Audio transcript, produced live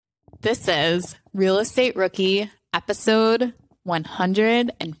This is Real Estate Rookie, episode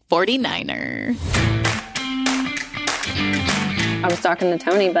 149er. I was talking to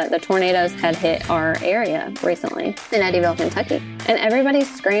Tony, but the tornadoes had hit our area recently in Eddyville, Kentucky. And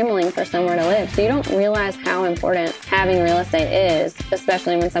everybody's scrambling for somewhere to live. So you don't realize how important having real estate is,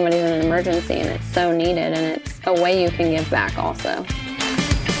 especially when somebody's in an emergency and it's so needed, and it's a way you can give back also.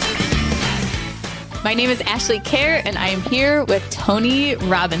 My name is Ashley Kerr, and I am here with Tony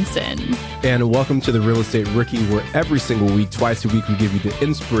Robinson. And welcome to the Real Estate Rookie, where every single week, twice a week, we give you the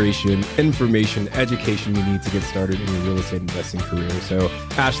inspiration, information, education you need to get started in your real estate investing career. So,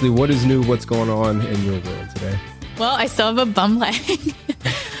 Ashley, what is new? What's going on in your world today? Well, I still have a bum leg.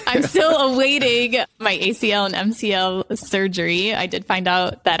 I'm still awaiting my ACL and MCL surgery. I did find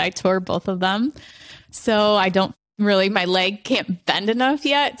out that I tore both of them. So I don't really, my leg can't bend enough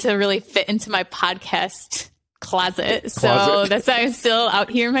yet to really fit into my podcast closet. So that's why I'm still out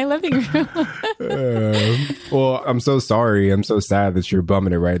here in my living room. Well, I'm so sorry. I'm so sad that you're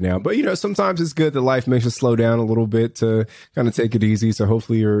bumming it right now. But, you know, sometimes it's good that life makes us slow down a little bit to kind of take it easy. So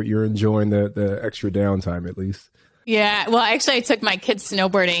hopefully you're enjoying the extra downtime at least. Yeah. Well, actually, I took my kids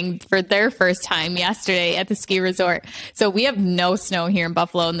snowboarding for their first time yesterday at the ski resort. So we have no snow here in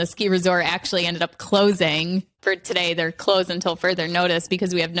Buffalo, and the ski resort actually ended up closing for today. They're closed until further notice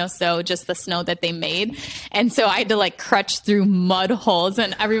because we have no snow, just the snow that they made. And so I had to like crutch through mud holes,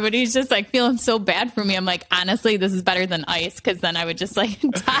 and everybody's just like feeling so bad for me. I'm like, honestly, this is better than ice, because then I would just like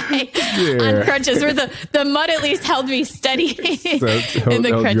die on crutches, where the mud at least held me steady in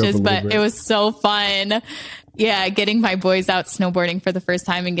the crutches. But it was so fun. Yeah, getting my boys out snowboarding for the first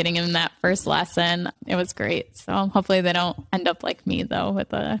time and getting in that first lesson, it was great. So hopefully they don't end up like me though with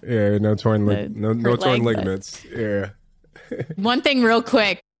no torn ligaments. Yeah. One thing real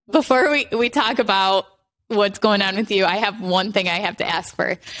quick before we talk about what's going on with you, I have one thing I have to ask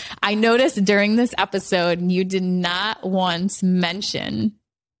for. I noticed during this episode you did not once mention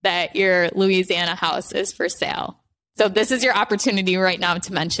that your Louisiana house is for sale. So this is your opportunity right now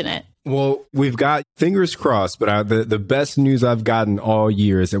to mention it. Well, we've got fingers crossed, but the best news I've gotten all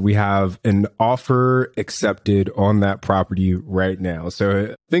year is that we have an offer accepted on that property right now.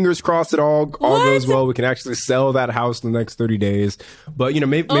 So fingers crossed it all goes well. We can actually sell that house in the next 30 days. But, you know,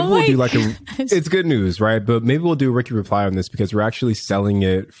 maybe we'll do like it's good news, right? But maybe we'll do a Ricky reply on this, because we're actually selling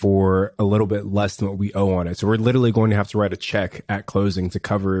it for a little bit less than what we owe on it. So we're literally going to have to write a check at closing to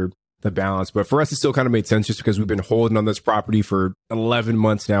cover the balance. But for us, it still kind of made sense just because we've been holding on this property for 11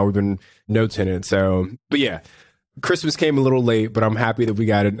 months now. We've been no tenant. So, but yeah, Christmas came a little late, but I'm happy that we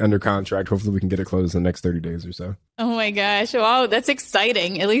got it under contract. Hopefully we can get it closed in the next 30 days or so. Oh my gosh. Wow. That's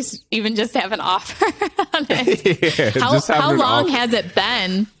exciting. At least even just have an offer on it. How long has it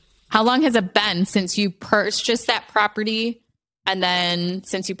been? How long has it been since you purchased that property? And then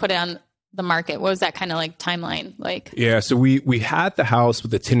since you put it on the market? What was that kind of like timeline like? Yeah, so we had the house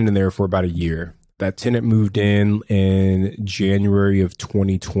with a tenant in there for about a year. That tenant moved in January of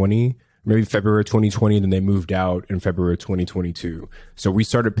 2020, maybe February 2020, and then they moved out in February 2022. So we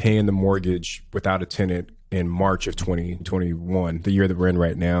started paying the mortgage without a tenant in March of 2021, the year that we're in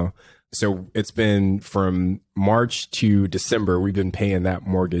right now. So it's been from March to December, we've been paying that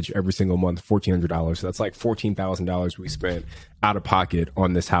mortgage every single month, $1,400. So that's like $14,000 we spent out of pocket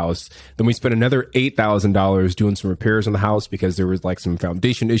on this house. Then we spent another $8,000 doing some repairs on the house because there was like some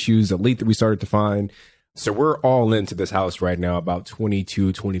foundation issues, a leak that we started to find. So we're all into this house right now, about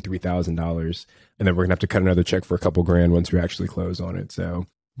 $22,000, $23,000. And then we're gonna have to cut another check for a couple grand once we actually close on it. So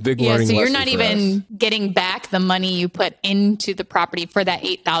big learning lesson. So you're not even getting back the money you put into the property for that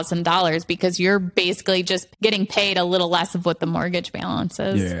 $8,000, because you're basically just getting paid a little less of what the mortgage balance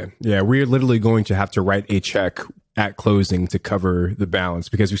is. Yeah. We're literally going to have to write a check at closing to cover the balance,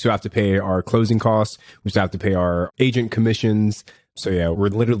 because we still have to pay our closing costs. We still have to pay our agent commissions. So yeah, we're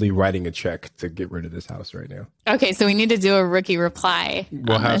literally writing a check to get rid of this house right now. Okay, so we need to do a Rookie reply.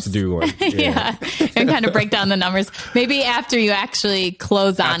 We'll have to do one. Yeah. And kind of break down the numbers. Maybe after you actually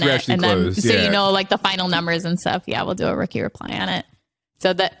close on it. And then so you know like the final numbers and stuff. Yeah, we'll do a Rookie reply on it.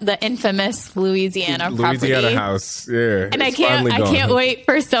 So the infamous Louisiana property. House. Yeah. And I can't wait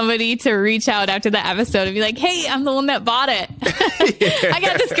for somebody to reach out after the episode and be like, hey, I'm the one that bought it. I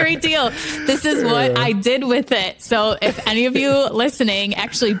got this great deal. This is what I did with it. So if any of you listening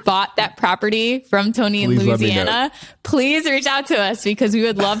actually bought that property from Tony in Louisiana, please reach out to us, because we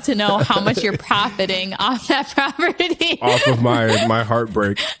would love to know how much you're profiting off that property. Off of my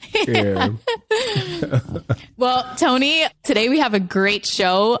heartbreak. Yeah. Well, Tony, today we have a great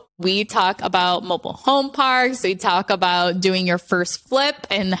show. We talk about mobile home parks. We talk about doing your first flip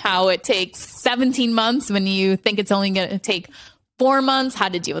and how it takes 17 months when you think it's only going to take 4 months, how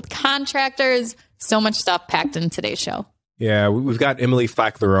to deal with contractors. So much stuff packed in today's show. Yeah, we've got Emily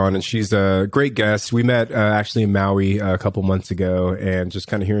Fackler on, and she's a great guest. We met actually in Maui a couple months ago, and just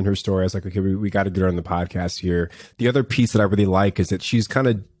kind of hearing her story, I was like, okay, we got to get her on the podcast here. The other piece that I really like is that she's kind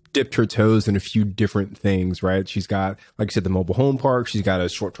of dipped her toes in a few different things, right? She's got, like I said, the mobile home park. She's got a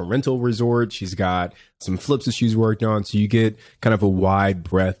short-term rental resort. She's got some flips that she's worked on. So you get kind of a wide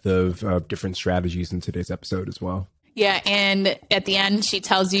breadth of different strategies in today's episode as well. Yeah. And at the end, she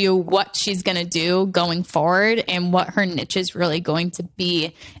tells you what she's going to do going forward and what her niche is really going to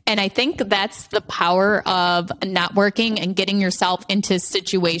be. And I think that's the power of networking and getting yourself into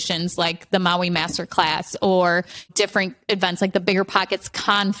situations like the Maui Masterclass or different events like the Bigger Pockets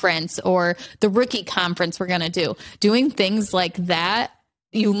Conference or the Rookie Conference we're going to do. Doing things like that,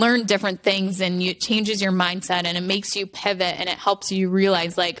 you learn different things and it changes your mindset and it makes you pivot and it helps you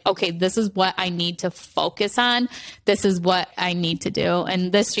realize like, okay, this is what I need to focus on. This is what I need to do.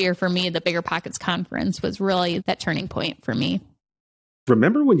 And this year for me, the Bigger Pockets Conference was really that turning point for me.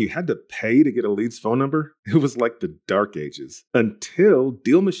 Remember when you had to pay to get a lead's phone number? It was like the dark ages until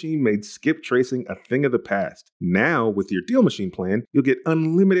Deal Machine made skip tracing a thing of the past. Now, with your Deal Machine plan, you'll get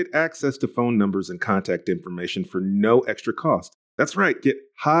unlimited access to phone numbers and contact information for no extra cost. That's right. Get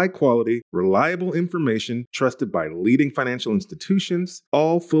high quality, reliable information trusted by leading financial institutions,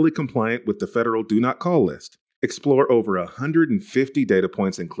 all fully compliant with the federal Do Not Call list. Explore over 150 data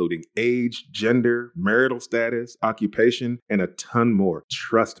points, including age, gender, marital status, occupation, and a ton more.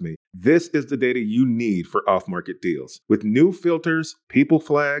 Trust me, this is the data you need for off-market deals. With new filters, people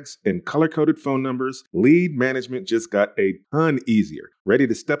flags, and color-coded phone numbers, lead management just got a ton easier. Ready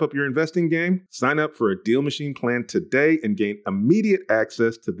to step up your investing game? Sign up for a Deal Machine plan today and gain immediate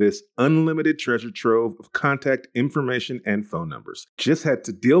access to this unlimited treasure trove of contact information and phone numbers. Just head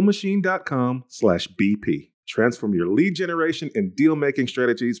to dealmachine.com/BP. Transform your lead generation and deal-making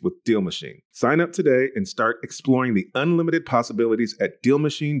strategies with Deal Machine. Sign up today and start exploring the unlimited possibilities at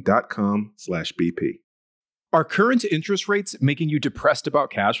dealmachine.com/BP. Are current interest rates making you depressed about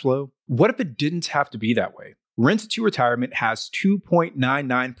cash flow? What if it didn't have to be that way? Rent to Retirement has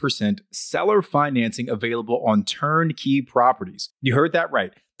 2.99% seller financing available on turnkey properties. You heard that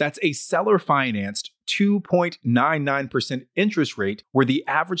right. That's a seller-financed 2.99% interest rate where the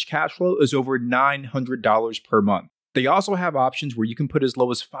average cash flow is over $900 per month. They also have options where you can put as low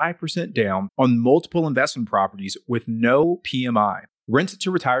as 5% down on multiple investment properties with no PMI. Rent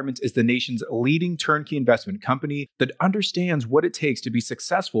to Retirement is the nation's leading turnkey investment company that understands what it takes to be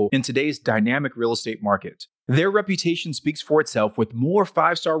successful in today's dynamic real estate market. Their reputation speaks for itself with more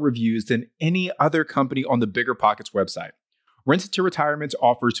 5-star reviews than any other company on the Bigger Pockets website. Rent to Retirement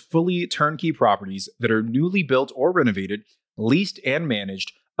offers fully turnkey properties that are newly built or renovated, leased and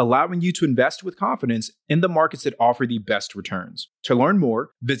managed, allowing you to invest with confidence in the markets that offer the best returns. To learn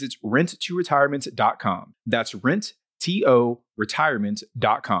more, visit renttoretirement.com. That's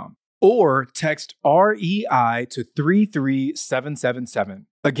renttoretirement.com. Or text REI to 33777.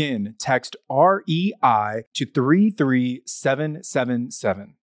 Again, text REI to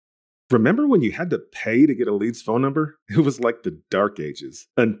 33777. Remember when you had to pay to get a lead's phone number? It was like the dark ages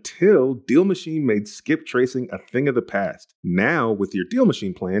until Deal Machine made skip tracing a thing of the past. Now, with your Deal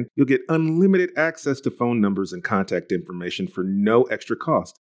Machine plan, you'll get unlimited access to phone numbers and contact information for no extra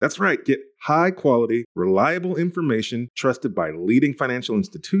cost. That's right. Get high quality, reliable information trusted by leading financial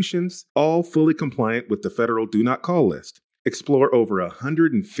institutions, all fully compliant with the federal Do Not Call list. Explore over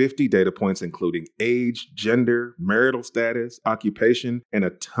 150 data points, including age, gender, marital status, occupation, and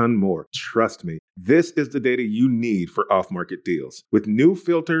a ton more. Trust me, this is the data you need for off-market deals. With new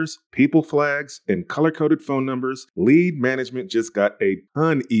filters, people flags, and color-coded phone numbers, lead management just got a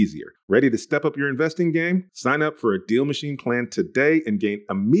ton easier. Ready to step up your investing game? Sign up for a Deal Machine plan today and gain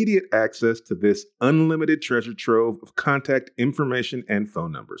immediate access to this unlimited treasure trove of contact information and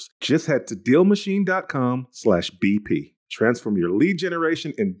phone numbers. Just head to dealmachine.com/BP. Transform your lead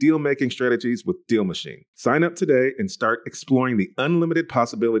generation and deal-making strategies with Deal Machine. Sign up today and start exploring the unlimited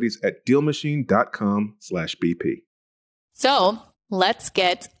possibilities at dealmachine.com/BP. So let's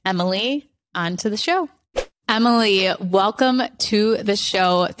get Emily onto the show. Emily, welcome to the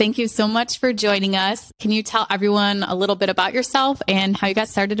show. Thank you so much for joining us. Can you tell everyone a little bit about yourself and how you got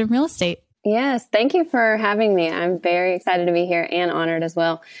started in real estate? Yes, thank you for having me. I'm very excited to be here and honored as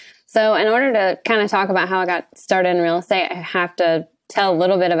well. So in order to kind of talk about how I got started in real estate, I have to tell a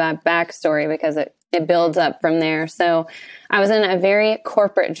little bit about backstory because it builds up from there. So I was in a very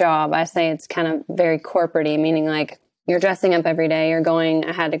corporate job. I say it's kind of very corporate-y, meaning like you're dressing up every day.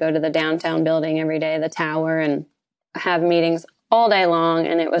 I had to go to the downtown building every day, the tower, and have meetings all day long.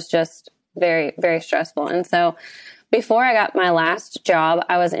 And it was just very, very stressful. And so before I got my last job,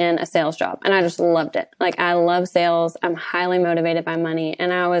 I was in a sales job and I just loved it. Like, I love sales. I'm highly motivated by money.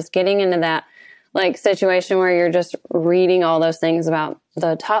 And I was getting into that like situation where you're just reading all those things about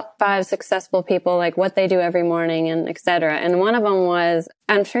the top 5 successful people, like what they do every morning and et cetera. And one of them was,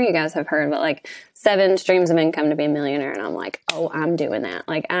 I'm sure you guys have heard, but like 7 streams of income to be a millionaire. And I'm like, oh, I'm doing that.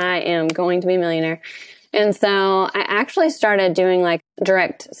 Like, I am going to be a millionaire. And so I actually started doing like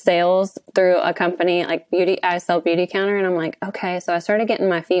direct sales through a company, like beauty. I sell beauty counter. And I'm like, okay. So I started getting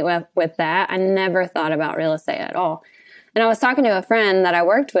my feet wet with that. I never thought about real estate at all. And I was talking to a friend that I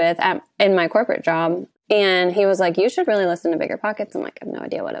worked with in my corporate job. And he was like, you should really listen to Bigger Pockets. I'm like, I have no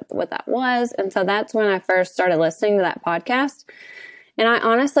idea what that was. And so that's when I first started listening to that podcast. And I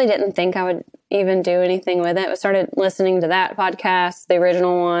honestly didn't think I would even do anything with it. I started listening to that podcast, the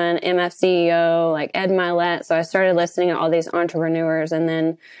original one, MF CEO, like Ed Mylett. So I started listening to all these entrepreneurs, and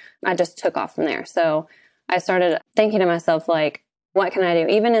then I just took off from there. So I started thinking to myself, like, what can I do?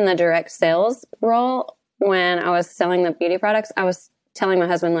 Even in the direct sales role, when I was selling the beauty products, I was telling my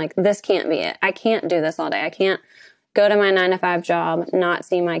husband, like, this can't be it. I can't do this all day. I can't go to my 9-to-5 job, not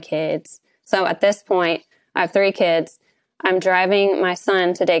see my kids. So at this point, I have 3 kids. I'm driving my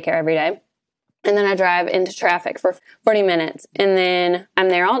son to daycare every day. And then I drive into traffic for 40 minutes. And then I'm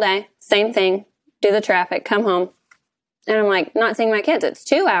there all day. Same thing. Do the traffic, come home. And I'm like, not seeing my kids. It's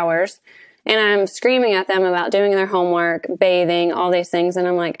 2 hours. And I'm screaming at them about doing their homework, bathing, all these things. And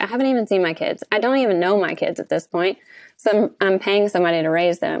I'm like, I haven't even seen my kids. I don't even know my kids at this point. So I'm paying somebody to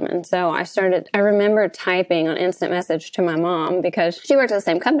raise them. And so I remember typing on instant message to my mom because she worked at the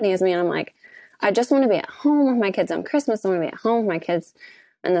same company as me. And I'm like, I just want to be at home with my kids on Christmas. I want to be at home with my kids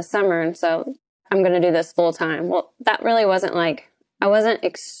in the summer. And so I'm going to do this full time. Well, that really wasn't I wasn't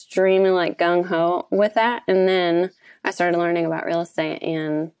extremely gung ho with that. And then I started learning about real estate,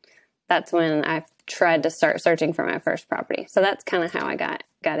 and that's when I tried to start searching for my first property. So that's kind of how I got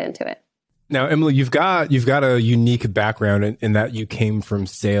into it. Now, Emily, you've got a unique background in that you came from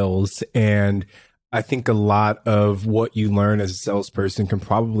sales, and I think a lot of what you learn as a salesperson can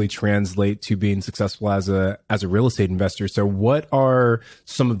probably translate to being successful as a real estate investor. So what are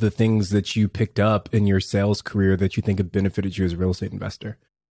some of the things that you picked up in your sales career that you think have benefited you as a real estate investor?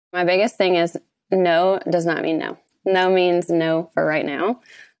 My biggest thing is no does not mean no. No means no for right now.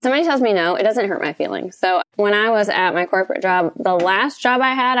 Somebody tells me no, it doesn't hurt my feelings. So when I was at my corporate job, the last job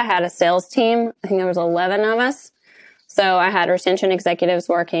I had a sales team. I think there was 11 of us. So I had retention executives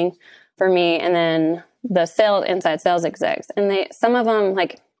working for me, and then the inside sales execs. And some of them,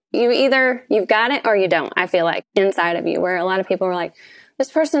 like, you've got it or you don't, I feel like, inside of you, where a lot of people were like,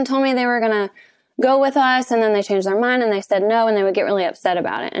 this person told me they were going to go with us, and then they changed their mind and they said no, and they would get really upset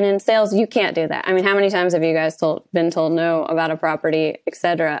about it. And in sales, you can't do that. I mean, how many times have you guys been told no about a property,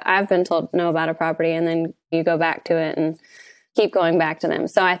 etc.? I've been told no about a property, and then you go back to it and keep going back to them.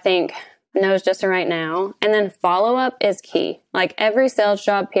 So I think no is just a right now. And then follow up is key. Like, every sales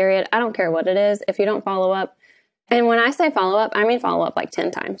job, period, I don't care what it is, if you don't follow up. And when I say follow up, I mean follow up like 10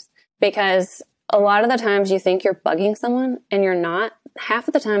 times. Because a lot of the times you think you're bugging someone and you're not. Half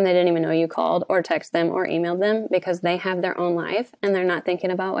of the time they didn't even know you called or text them or emailed them because they have their own life and they're not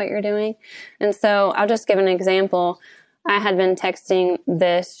thinking about what you're doing. And so I'll just give an example. I had been texting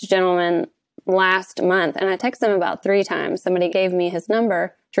this gentleman last month, and I texted him about 3 times. Somebody gave me his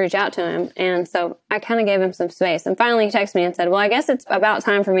number to reach out to him. And so I kind of gave him some space. And finally he texted me and said, well, I guess it's about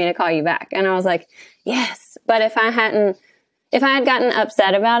time for me to call you back. And I was like, yes. But if I had gotten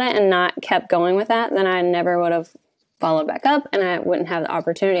upset about it and not kept going with that, then I never would have followed back up, and I wouldn't have the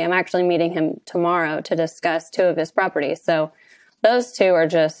opportunity. I'm actually meeting him tomorrow to discuss 2 of his properties. So those 2 are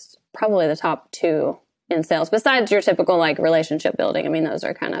just probably the top 2 in sales, besides your typical relationship building. I mean, those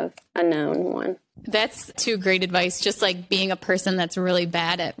are kind of a known one. That's 2 great advice. Just like being a person that's really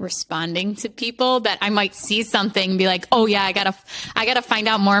bad at responding to people, that I might see something and be like, oh yeah, I gotta find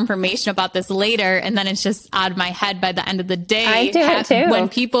out more information about this later. And then it's just out of my head by the end of the day. I do it too. When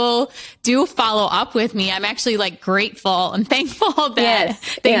people do follow up with me, I'm actually grateful and thankful that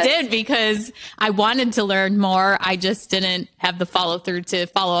they did, because I wanted to learn more. I just didn't have the follow through to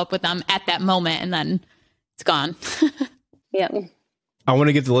follow up with them at that moment. And then it's gone. Yep. I want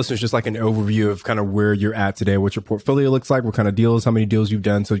to give the listeners just an overview of kind of where you're at today, what your portfolio looks like, what kind of deals, how many deals you've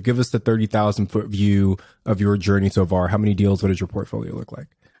done. So give us the 30,000 foot view of your journey so far. How many deals? What does your portfolio look like?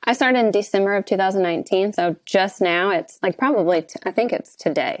 I started in December of 2019. So just now, it's probably, I think it's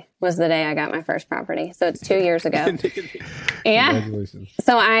today was the day I got my first property. So it's 2 years ago. Yeah. Congratulations.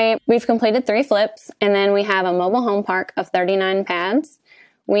 So we've completed 3 flips, and then we have a mobile home park of 39 pads.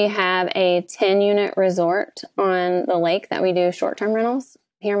 We have a 10-unit resort on the lake that we do short-term rentals.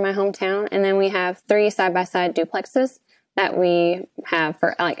 here in my hometown. And then we have 3 side-by-side duplexes that we have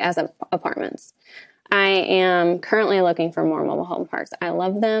for as apartments. I am currently looking for more mobile home parks. I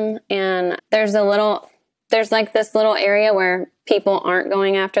love them. And there's like this little area where people aren't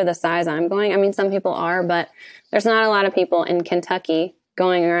going after the size I'm going. I mean, some people are, but there's not a lot of people in Kentucky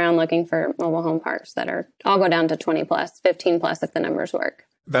going around looking for mobile home parks that are, I'll go down to 20 plus, 15 plus if the numbers work.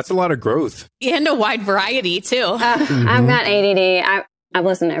 That's a lot of growth. And a wide variety too. I've got ADD. I've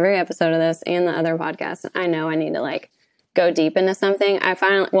listened to every episode of this and the other podcasts. I know I need to go deep into something.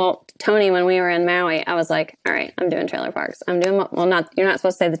 Tony, when we were in Maui, I was like, all right, I'm doing trailer parks. I'm doing, you're not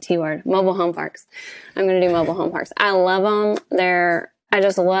supposed to say the T word, mobile home parks. I'm going to do mobile home parks. I love them. I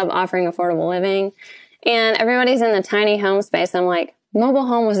just love offering affordable living. And everybody's in the tiny home space. I'm like, mobile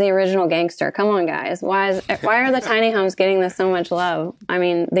home was the original gangster. Come on, guys. Why are the tiny homes getting this so much love? I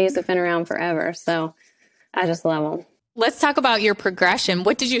mean, these have been around forever. So I just love them. Let's talk about your progression.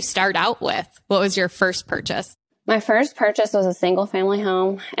 What did you start out with? What was your first purchase? My first purchase was a single family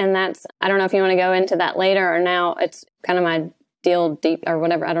home. And I don't know if you want to go into that later or now. It's kind of my deal deep or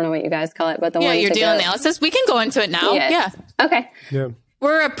whatever. I don't know what you guys call it, but your deal analysis. We can go into it now. Yes. Yeah. Okay. Yeah.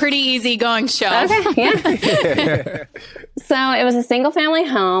 We're a pretty easygoing show. Okay. Yeah. So it was a single family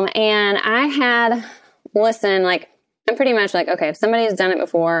home, and I had listened, I'm pretty much okay, if somebody's done it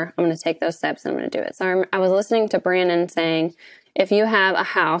before, I'm going to take those steps and I'm going to do it. So I was listening to Brandon saying, if you have a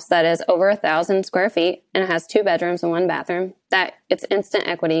house that is over 1,000 square feet and it has 2 bedrooms and 1 bathroom, that it's instant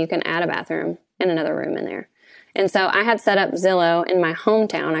equity. You can add a bathroom and another room in there. And so I had set up Zillow in my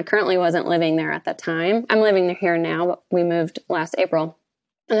hometown. I currently wasn't living there at the time. I'm living here now, but we moved last April.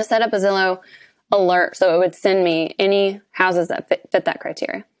 And I set up a Zillow alert so it would send me any houses that fit that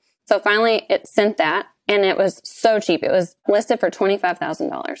criteria. So finally it sent that, and it was so cheap. It was listed for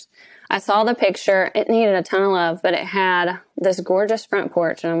 $25,000. I saw the picture. It needed a ton of love, but it had this gorgeous front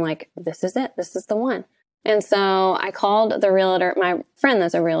porch. And I'm like, this is it. This is the one. And so I called the realtor, my friend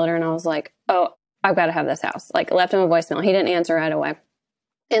that's a realtor, and I was like, oh, I've got to have this house. Left him a voicemail. He didn't answer right away.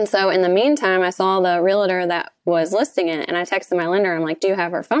 And so in the meantime, I saw the realtor that was listing it, and I texted my lender. I'm like, do you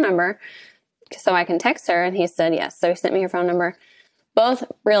have her phone number so I can text her? And he said, yes. So he sent me her phone number. Both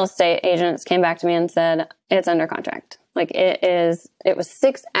real estate agents came back to me and said, it's under contract. It was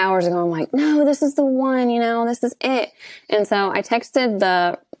 6 hours ago. I'm like, no, this is the one, this is it. And so I texted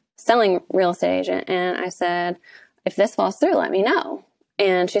the selling real estate agent and I said, if this falls through, let me know.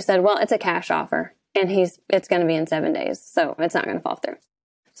 And she said, well, it's a cash offer and it's going to be in 7 days. So it's not going to fall through.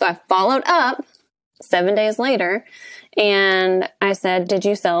 So I followed up 7 days later and I said, did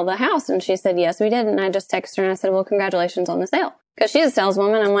you sell the house? And she said, yes, we did. And I just texted her and I said, well, congratulations on the sale. Because she's a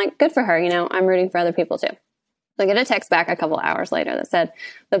saleswoman. I'm like, good for her. I'm rooting for other people too. So I get a text back a couple hours later that said,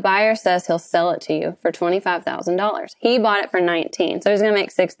 the buyer says he'll sell it to you for $25,000. He bought it for $19,000. So he's going to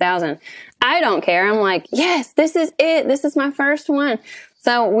make $6,000. I don't care. I'm like, yes, this is it. This is my first one.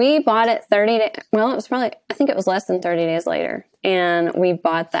 So we bought it 30 days. Well, I think it was less than 30 days later. And we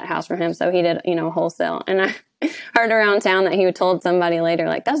bought that house from him. So he did, wholesale. And I heard around town that he told somebody later,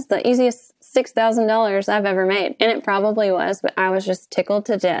 that's the easiest $6,000 I've ever made. And it probably was, but I was just tickled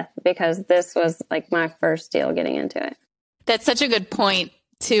to death because this was my first deal getting into it. That's such a good point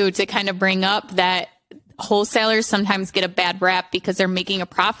too, to kind of bring up that wholesalers sometimes get a bad rap because they're making a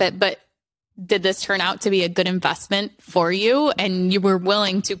profit, but did this turn out to be a good investment for you? And you were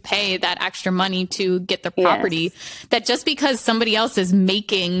willing to pay that extra money to get the property. Yes. That just because somebody else is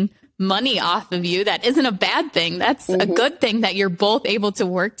making money off of you, that isn't a bad thing. That's a good thing that you're both able to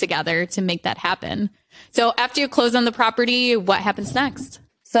work together to make that happen. So after you close on the property, what happens next?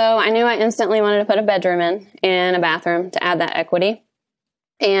 So I knew I instantly wanted to put a bedroom in and a bathroom to add that equity.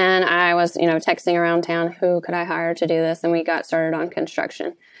 And I was, texting around town, who could I hire to do this? And we got started on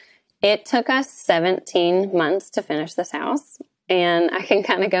construction. It took us 17 months to finish this house. And I can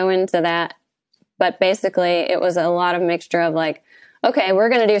kind of go into that. But basically, it was a lot of mixture of okay, we're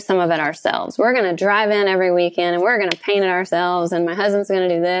going to do some of it ourselves. We're going to drive in every weekend and we're going to paint it ourselves. And my husband's going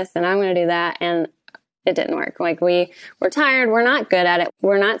to do this and I'm going to do that. And it didn't work. We're tired. We're not good at it.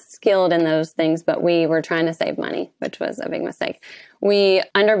 We're not skilled in those things, but we were trying to save money, which was a big mistake. We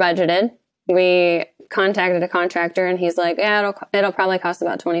under budgeted. We contacted a contractor and he's like, yeah, it'll probably cost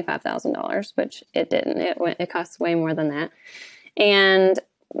about $25,000, which it didn't. It cost way more than that. And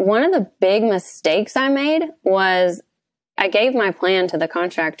one of the big mistakes I made was I gave my plan to the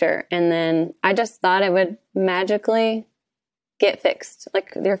contractor and then I just thought it would magically get fixed.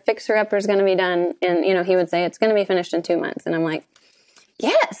 Your fixer-upper is going to be done. And, he would say, it's going to be finished in 2 months. And I'm like,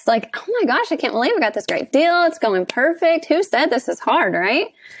 yes, oh my gosh, I can't believe I got this great deal. It's going perfect. Who said this is hard, right?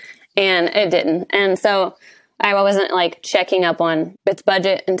 And it didn't. And so I wasn't like checking up on its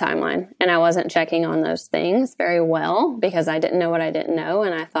budget and timeline. And I wasn't checking on those things very well because I didn't know what I didn't know.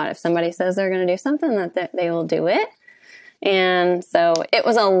 And I thought if somebody says they're going to do something, that they will do it. And so it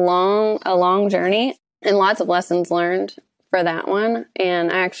was a long journey and lots of lessons learned for that one.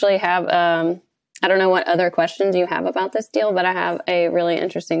 And I actually have, I don't know what other questions you have about this deal, but I have a really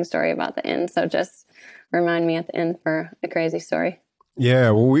interesting story about the end. So just remind me at the end for a crazy story. Yeah,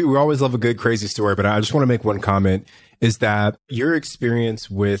 well, we always love a good crazy story, but I just want to make one comment is that your experience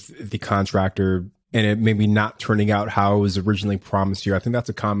with the contractor and it maybe not turning out how it was originally promised you. I think that's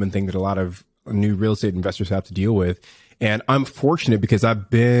a common thing that a lot of new real estate investors have to deal with. And I'm fortunate because I've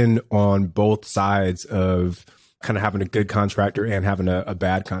been on both sides of kind of having a good contractor and having a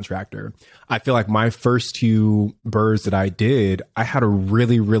bad contractor. I feel like my first two burrs that I did, I had a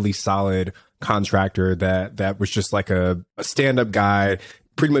really, really solid contractor that was just like a stand-up guy,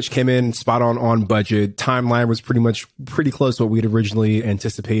 pretty much came in spot on budget. Timeline was pretty close to what we'd originally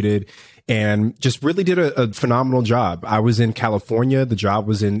anticipated and just really did a phenomenal job. I was in California. The job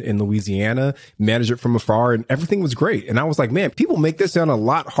was in Louisiana, managed it from afar and everything was great. And I was like, man, people make this sound a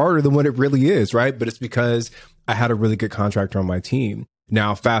lot harder than what it really is, right? But it's because I had a really good contractor on my team.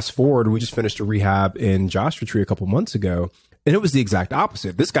 Now, fast forward, we just finished a rehab in Joshua Tree a couple months ago. And it was the exact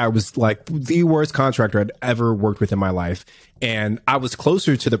opposite. This guy was like the worst contractor I'd ever worked with in my life. And I was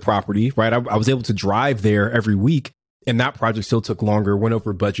closer to the property, right? I was able to drive there every week. And that project still took longer, went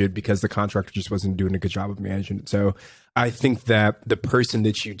over budget because the contractor just wasn't doing a good job of managing it. So I think that the person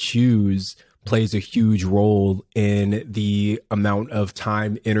that you choose plays a huge role in the amount of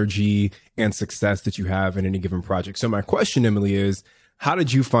time, energy, and success that you have in any given project. So my question, Emily, is, how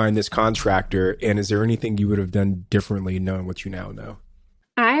did you find this contractor? And is there anything you would have done differently knowing what you now know?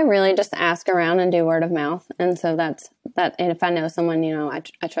 I really just ask around and do word of mouth. And so that's that. And if I know someone,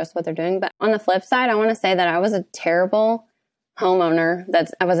 I trust what they're doing. But on the flip side, I want to say that I was a terrible homeowner.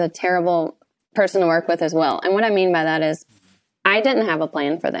 I was a terrible person to work with as well. And what I mean by that is I didn't have a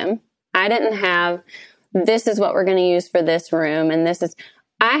plan for them. I didn't have, this is what we're going to use for this room. And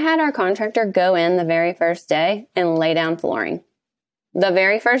I had our contractor go in the very first day and lay down flooring. The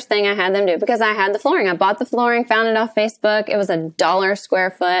very first thing I had them do, because I had the flooring. I bought the flooring, found it off Facebook. It was $1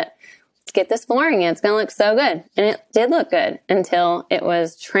 square foot. Let's get this flooring in. It's going to look so good. And it did look good until it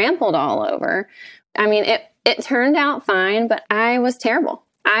was trampled all over. I mean, it turned out fine, but I was terrible.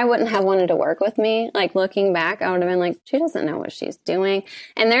 I wouldn't have wanted to work with me. Like looking back, I would have been like, she doesn't know what she's doing.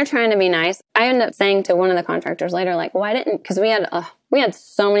 And they're trying to be nice. I ended up saying to one of the contractors later, like, because we had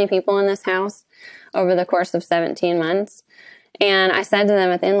so many people in this house over the course of 17 months. And I said to them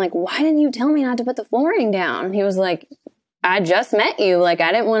at the end, like, why didn't you tell me not to put the flooring down? And he was like, I just met you. Like,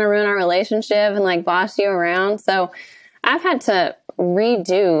 I didn't want to ruin our relationship and like boss you around. So I've had to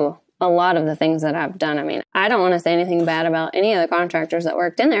redo a lot of the things that I've done. I mean, I don't want to say anything bad about any of the contractors that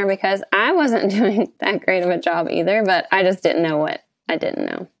worked in there because I wasn't doing that great of a job either, but I just didn't know what I didn't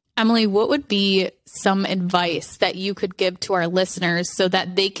know. Emily, what would be some advice that you could give to our listeners so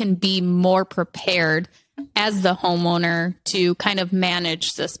that they can be more prepared as the homeowner to kind of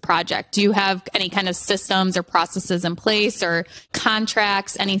manage this project? Do you have any kind of systems or processes in place or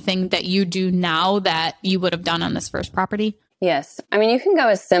contracts, anything that you do now that you would have done on this first property? Yes. I mean, you can go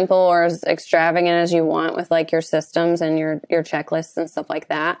as simple or as extravagant as you want with like your systems and your checklists and stuff like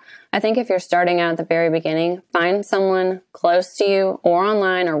that. I think if you're starting out at the very beginning, find someone close to you or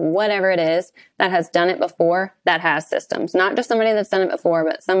online or whatever it is that has done it before, that has systems. Not just somebody that's done it before,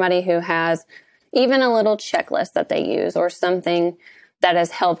 but somebody who has even a little checklist that they use or something that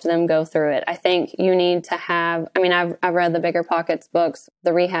has helped them go through it. I think you need to have, I mean, I've read the Bigger Pockets books,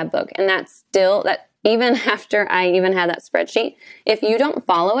 the Rehab book, and that's still, that even after I even had that spreadsheet, if you don't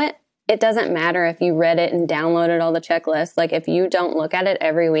follow it, it doesn't matter if you read it and downloaded all the checklists. Like if you don't look at it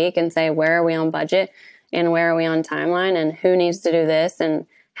every week and say, where are we on budget and where are we on timeline and who needs to do this and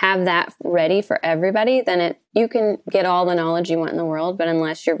have that ready for everybody, then you can get all the knowledge you want in the world, but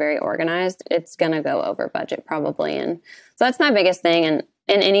unless you're very organized, it's going to go over budget probably. And so that's my biggest thing. And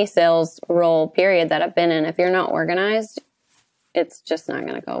in any sales role period that I've been in, if you're not organized, it's just not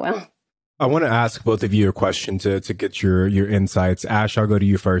going to go well. I want to ask both of you a question to get your insights. Ash, I'll go to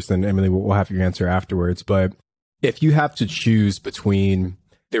you first, and Emily, we'll have your answer afterwards. But if you have to choose between,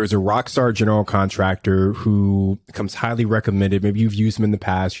 there is a rock star general contractor who becomes highly recommended, maybe you've used them in the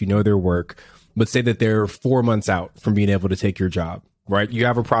past, you know their work, but say that they're 4 months out from being able to take your job, right? You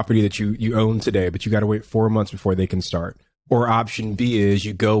have a property that you own today, but you got to wait 4 months before they can start. Or option B is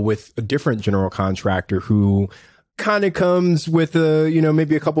you go with a different general contractor who kind of comes with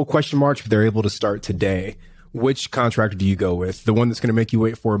maybe a couple question marks, but they're able to start today. which contractor do you go with? The one that's going to make you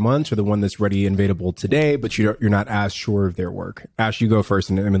wait 4 months, or the one that's ready and available today, but you're not as sure of their work? Ash, you go first,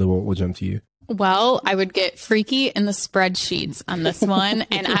 and Emily will jump to you. Well, I would get freaky in the spreadsheets on this one,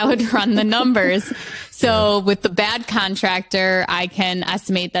 and I would run the numbers. So with the bad contractor, I can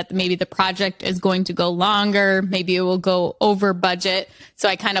estimate that maybe the project is going to go longer. Maybe it will go over budget. So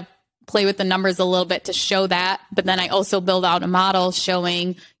I kind of play with the numbers a little bit to show that. But then I also build out a model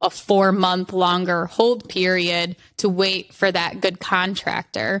showing a 4-month longer hold period to wait for that good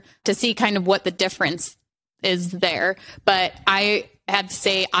contractor to see kind of what the difference is there. But I have to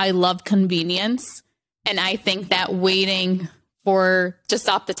say, I love convenience. And I think that waiting for, just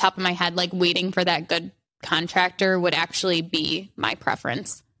off the top of my head, like waiting for that good contractor would actually be my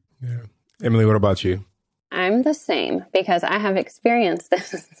preference. Yeah. Emily, what about you? I'm the same because I have experienced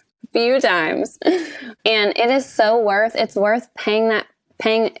this a few times. And it's worth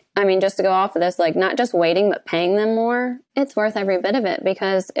just to go off of this, like not just waiting, but paying them more. It's worth every bit of it,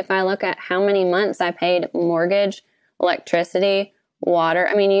 because if I look at how many months I paid mortgage, electricity, water,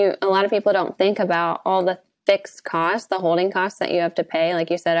 a lot of people don't think about all the fixed costs, the holding costs that you have to pay.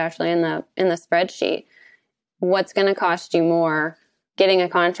 Like you said, Ashley, in the spreadsheet, what's going to cost you more getting a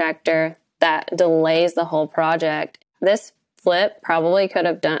contractor that delays the whole project. This flip probably could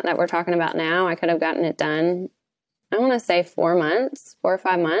have done that we're talking about now. I could have gotten it done, I want to say 4 or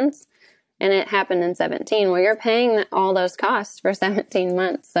 5 months. And it happened in 17. Well, you're paying all those costs for 17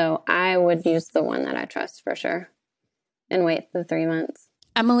 months. So I would use the one that I trust for sure and wait the 3 months.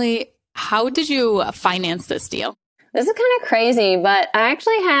 Emily, how did you finance this deal? This is kind of crazy, but I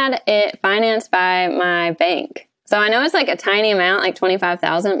actually had it financed by my bank. So I know it's like a tiny amount, like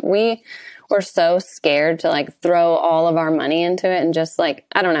 $25,000. We were so scared to like throw all of our money into it and just like,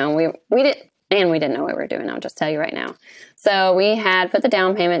 I don't know, we didn't know what we were doing. I'll just tell you right now. So we had put the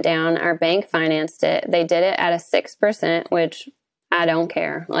down payment down. Our bank financed it. They did it at a 6%, which I don't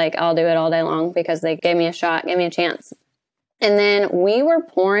care. Like I'll do it all day long because they gave me a shot, gave me a chance. And then we were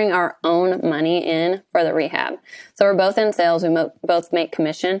pouring our own money in for the rehab. So we're both in sales. We both make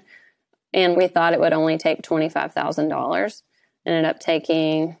commission. And we thought it would only take $25,000. Ended up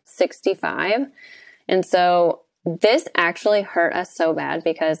taking $65,000. And so this actually hurt us so bad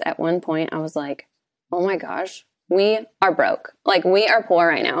because at one point I was like, oh my gosh, we are broke. Like we are poor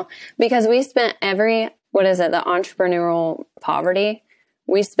right now because we spent the entrepreneurial poverty.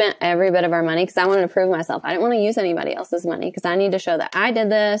 We spent every bit of our money because I wanted to prove myself. I didn't want to use anybody else's money because I need to show that I did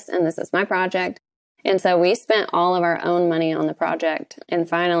this and this is my project. And so we spent all of our own money on the project and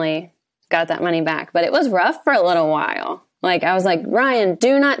finally got that money back. But it was rough for a little while. Like I was like, Ryan,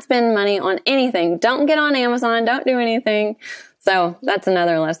 do not spend money on anything. Don't get on Amazon. Don't do anything. So that's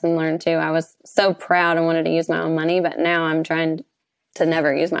another lesson learned too. I was so proud and wanted to use my own money, but now I'm trying to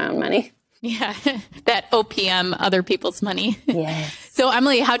never use my own money. Yeah, that OPM, other people's money. Yes. So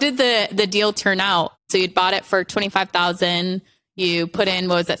Emily, how did the deal turn out? So you'd bought it for $25,000. You put in,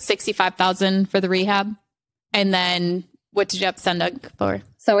 what was that, $65,000 for the rehab? And then what did you have to send up for?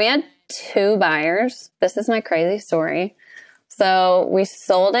 So we had 2 buyers. This is my crazy story. So we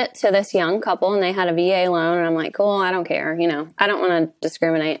sold it to this young couple and they had a VA loan. And I'm like, cool, I don't care. I don't want to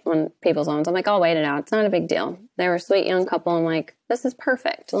discriminate on people's loans. I'm like, I'll wait it out. It's not a big deal. They were a sweet young couple. I'm like, this is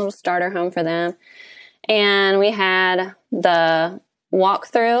perfect. A little starter home for them. And we had the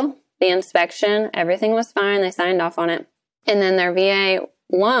walkthrough, the inspection. Everything was fine. They signed off on it. And then their VA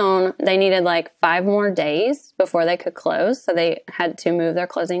loan, they needed like 5 more days before they could close. So they had to move their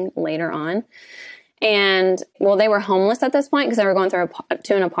closing later on. And well, they were homeless at this point because they were going through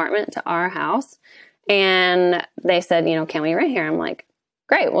to an apartment to our house. And they said, can we rent here? I'm like,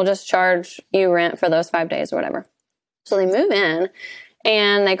 great, we'll just charge you rent for those 5 days or whatever. So they move in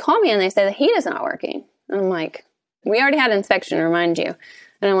and they call me and they say the heat is not working. And I'm like, we already had inspection, remind you.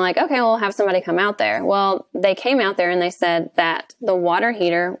 And I'm like, okay, we'll have somebody come out there. Well, they came out there and they said that the water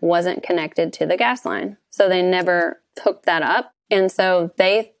heater wasn't connected to the gas line. So they never hooked that up. And so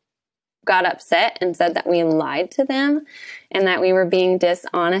they got upset and said that we lied to them and that we were being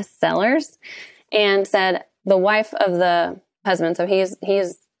dishonest sellers, and said the wife of the husband, so he's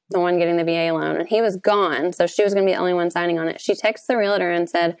the one getting the VA loan, and he was gone, so she was going to be the only one signing on it. She texted the realtor and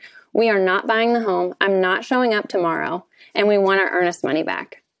said, we are not buying the home. I'm not showing up tomorrow, and we want our earnest money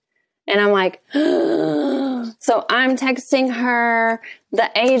back. And I'm like, so I'm texting her, the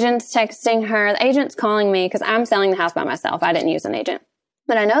agent's texting her, the agent's calling me because I'm selling the house by myself. I didn't use an agent.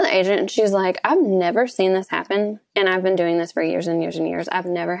 But I know the agent, and she's like, I've never seen this happen, and I've been doing this for years and years and years. I've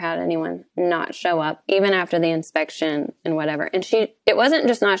never had anyone not show up, even after the inspection and whatever. And it wasn't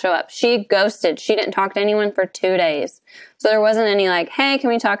just not show up. She ghosted. She didn't talk to anyone for 2 days. So there wasn't any like, hey, can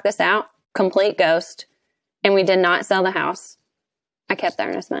we talk this out? Complete ghost. And we did not sell the house. I kept the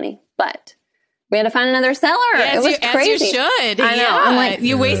earnest money, but we had to find another seller. It was crazy. As you should. I know. I'm like,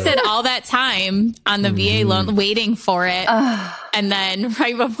 you wasted all that time on the VA loan waiting for it. And then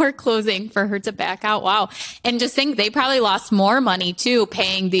right before closing for her to back out. Wow. And just think they probably lost more money too,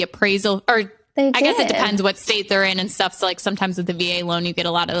 paying the appraisal, or I guess it depends what state they're in and stuff. So like sometimes with the VA loan, you get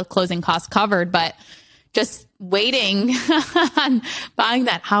a lot of the closing costs covered, but just waiting on buying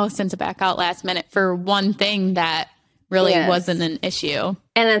that house and to back out last minute for one thing that really wasn't an issue.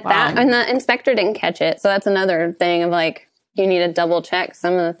 And at that, and the inspector didn't catch it. So that's another thing of like, you need to double check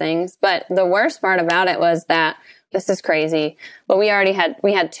some of the things. But the worst part about it was that this is crazy. But we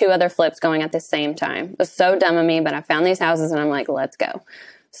had 2 other flips going at the same time. It was so dumb of me, but I found these houses and I'm like, let's go.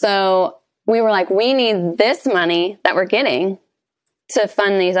 So we were like, we need this money that we're getting to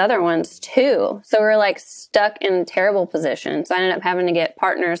fund these other ones too. So we're like stuck in a terrible position. So I ended up having to get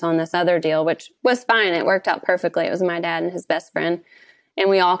partners on this other deal, which was fine. It worked out perfectly. It was my dad and his best friend. And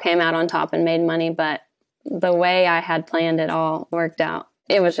we all came out on top and made money. But the way I had planned it all worked out.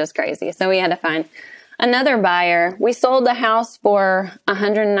 It was just crazy. So we had to find another buyer. We sold the house for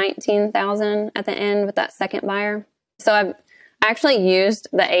 $119,000 at the end with that second buyer. So I've actually used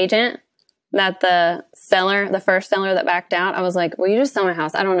the agent that the first seller that backed out, I was like, will you just sell my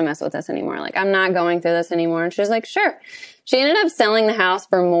house? I don't want to mess with this anymore. Like, I'm not going through this anymore. And she was like, sure. She ended up selling the house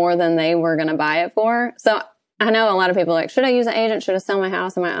for more than they were going to buy it for. So I know a lot of people are like, should I use an agent? Should I sell my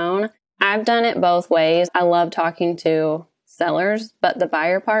house on my own? I've done it both ways. I love talking to sellers, but the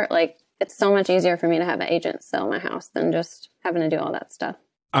buyer part, like, it's so much easier for me to have an agent sell my house than just having to do all that stuff.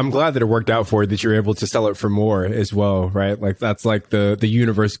 I'm glad that it worked out for you, that you're able to sell it for more as well, right? Like that's like the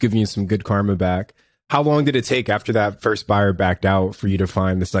universe giving you some good karma back. How long did it take after that first buyer backed out for you to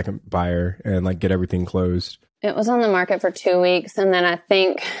find the second buyer and like get everything closed? It was on the market for 2 weeks. And then I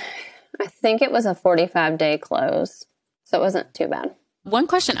think it was a 45-day close. So it wasn't too bad. One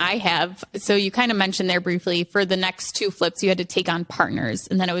question I have, so you kind of mentioned there briefly, for the next 2 flips, you had to take on partners,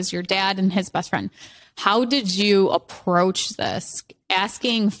 and then it was your dad and his best friend. How did you approach this?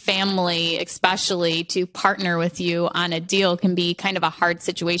 Asking family, especially, to partner with you on a deal can be kind of a hard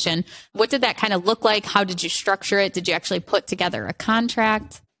situation. What did that kind of look like? How did you structure it? Did you actually put together a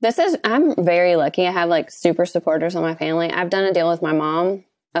contract? I'm very lucky. I have like super supporters on my family. I've done a deal with my mom.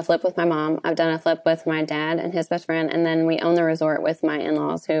 A flip with my mom. I've done a flip with my dad and his best friend. And then we own the resort with my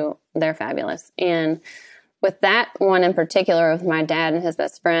in-laws, who they're fabulous. And with that one in particular, with my dad and his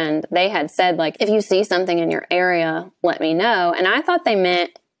best friend, they had said, like, if you see something in your area, let me know. And I thought they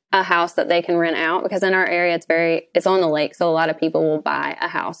meant a house that they can rent out, because in our area, it's on the lake. So a lot of people will buy a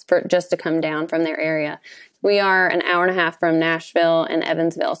house just to come down from their area. We are an hour and a half from Nashville and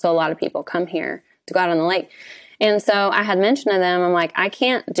Evansville. So a lot of people come here to go out on the lake. And so I had mentioned to them, I'm like, I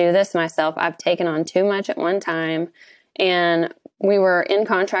can't do this myself. I've taken on too much at one time. And we were in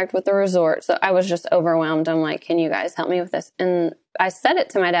contract with the resort. So I was just overwhelmed. I'm like, can you guys help me with this? And I said it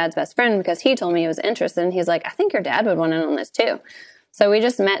to my dad's best friend because he told me he was interested. And he's like, I think your dad would want in on this too. So we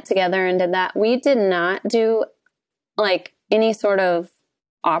just met together and did that. We did not do like any sort of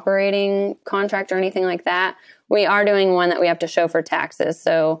operating contract or anything like that. We are doing one that we have to show for taxes.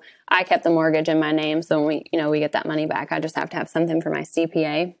 So I kept the mortgage in my name. So when we get that money back, I just have to have something for my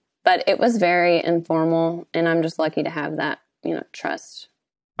CPA. But it was very informal, and I'm just lucky to have that, trust.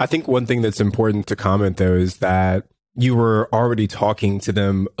 I think one thing that's important to comment, though, is that you were already talking to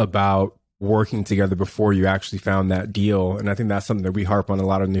them about working together before you actually found that deal. And I think that's something that we harp on a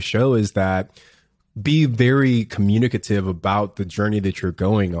lot on the show, is that be very communicative about the journey that you're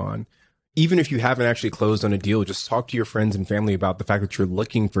going on. Even if you haven't actually closed on a deal, just talk to your friends and family about the fact that you're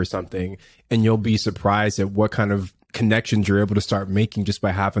looking for something, and you'll be surprised at what kind of connections you're able to start making just by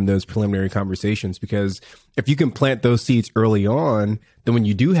having those preliminary conversations. Because if you can plant those seeds early on, then when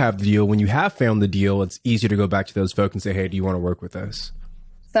you do have the deal, when you have found the deal, it's easier to go back to those folks and say, hey, do you want to work with us?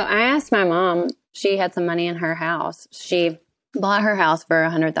 So I asked my mom, she had some money in her house. She bought her house for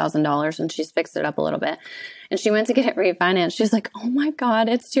 $100,000 and she's fixed it up a little bit. And she went to get it refinanced. She's like, oh my God,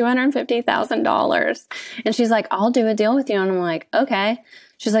 it's $250,000. And she's like, I'll do a deal with you. And I'm like, okay.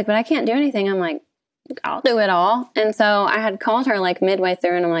 She's like, but I can't do anything. I'm like, I'll do it all. And so I had called her like midway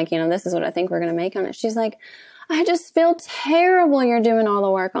through and I'm like, this is what I think we're going to make on it. She's like, I just feel terrible you're doing all the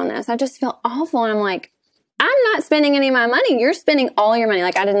work on this. I just feel awful. And I'm like, I'm not spending any of my money. You're spending all your money.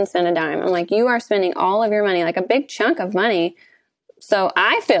 Like, I didn't spend a dime. I'm like, you are spending all of your money, like a big chunk of money. So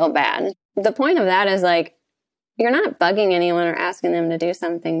I feel bad. The point of that is like, you're not bugging anyone or asking them to do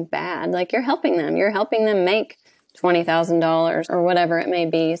something bad. Like, you're helping them. You're helping them make $20,000 or whatever it may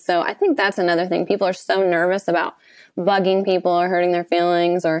be. So I think that's another thing. People are so nervous about bugging people or hurting their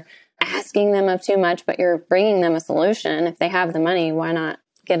feelings or asking them of too much, but you're bringing them a solution. If they have the money, why not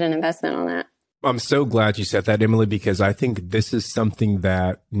get an investment on that? I'm so glad you said that, Emily, because I think this is something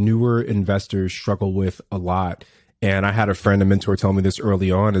that newer investors struggle with a lot. And I had a friend, a mentor, tell me this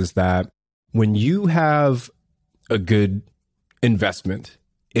early on, is that when you have a good investment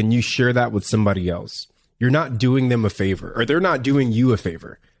and you share that with somebody else, you're not doing them a favor, or they're not doing you a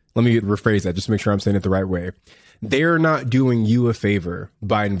favor. Let me rephrase that just to make sure I'm saying it the right way. They're not doing you a favor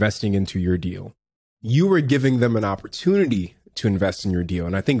by investing into your deal. You are giving them an opportunity to invest in your deal.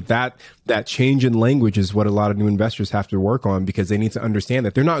 And I think that change in language is what a lot of new investors have to work on, because they need to understand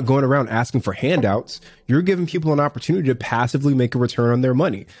that they're not going around asking for handouts. You're giving people an opportunity to passively make a return on their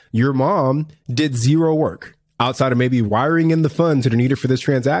money. Your mom did zero work. Outside of maybe wiring in the funds that are needed for this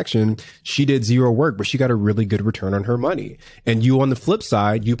transaction, she did zero work, but she got a really good return on her money. And you, on the flip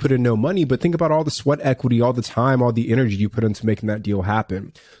side, you put in no money, but think about all the sweat equity, all the time, all the energy you put into making that deal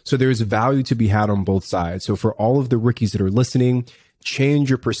happen. So there's value to be had on both sides. So for all of the rookies that are listening, change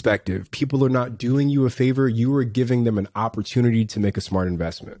your perspective. People are not doing you a favor. You are giving them an opportunity to make a smart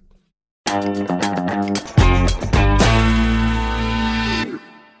investment.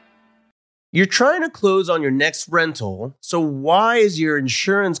 You're trying to close on your next rental, so why is your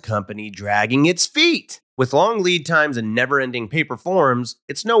insurance company dragging its feet? With long lead times and never-ending paper forms,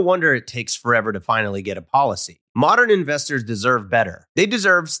 it's no wonder it takes forever to finally get a policy. Modern investors deserve better. They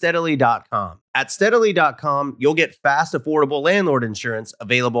deserve Steadily.com. At Steadily.com, you'll get fast, affordable landlord insurance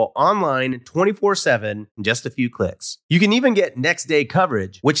available online 24/7 in just a few clicks. You can even get next-day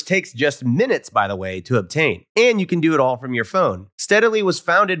coverage, which takes just minutes, by the way, to obtain. And you can do it all from your phone. Steadily was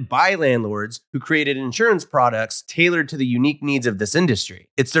founded by landlords who created insurance products tailored to the unique needs of this industry.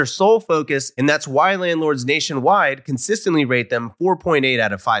 It's their sole focus, and that's why landlords nationwide consistently rate them 4.8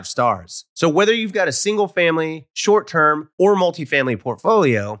 out of 5 stars. So whether you've got a single-family, short-term, or multifamily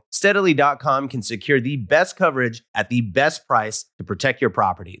portfolio, Steadily.com can secure the best coverage at the best price to protect your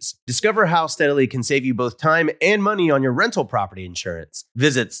properties. Discover how Steadily can save you both time and money on your rental property insurance.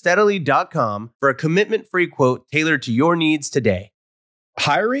 Visit Steadily.com for a commitment-free quote tailored to your needs today.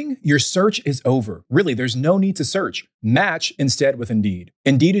 Hiring? Your search is over. Really, there's no need to search. Match instead with Indeed.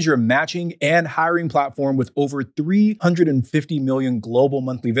 Indeed is your matching and hiring platform with over 350 million global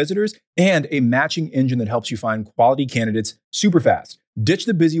monthly visitors and a matching engine that helps you find quality candidates super fast. Ditch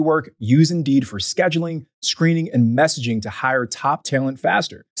the busy work. Use Indeed for scheduling, screening, and messaging to hire top talent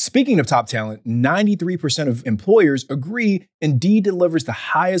faster. Speaking of top talent, 93% of employers agree Indeed delivers the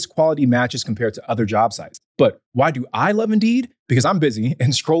highest quality matches compared to other job sites. But why do I love Indeed? Because I'm busy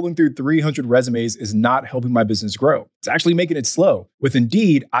and scrolling through 300 resumes is not helping my business grow. It's actually making it slow. With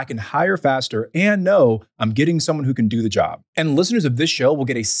Indeed, I can hire faster and know I'm getting someone who can do the job. And listeners of this show will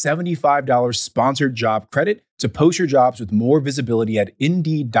get a $75 sponsored job credit to post your jobs with more visibility at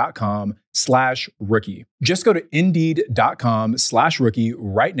Indeed.com/rookie. Just go to Indeed.com/rookie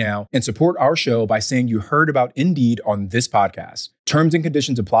right now and support our show by saying you heard about Indeed on this podcast. Terms and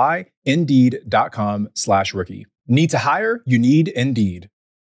conditions apply. Indeed.com/rookie. Need to hire? You need Indeed.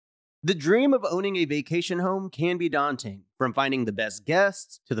 The dream of owning a vacation home can be daunting. From finding the best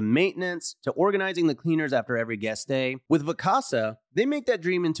guests, to the maintenance, to organizing the cleaners after every guest stay, with Vacasa, they make that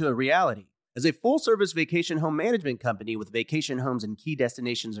dream into a reality. As a full-service vacation home management company with vacation homes in key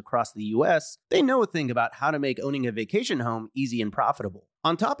destinations across the U.S., they know a thing about how to make owning a vacation home easy and profitable.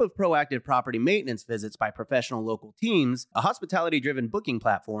 On top of proactive property maintenance visits by professional local teams, a hospitality-driven booking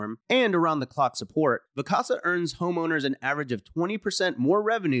platform, and around-the-clock support, Vacasa earns homeowners an average of 20% more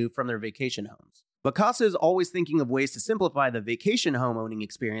revenue from their vacation homes. Vacasa is always thinking of ways to simplify the vacation home owning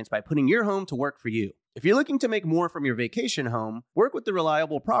experience by putting your home to work for you. If you're looking to make more from your vacation home, work with the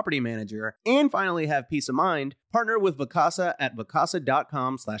reliable property manager, and finally have peace of mind, partner with Vacasa at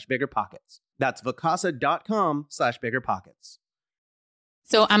vacasa.com/biggerpockets. That's vacasa.com/biggerpockets.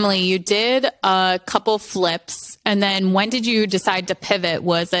 So, Emily, you did a couple flips, and then when did you decide to pivot?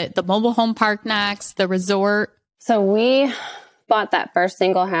 Was it the mobile home park next, the resort? So we bought that first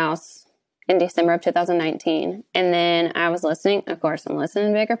single house in December of 2019. And then I was listening, of course, I'm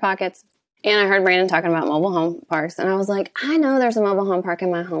listening to Bigger Pockets. And I heard Brandon talking about mobile home parks. And I was like, I know there's a mobile home park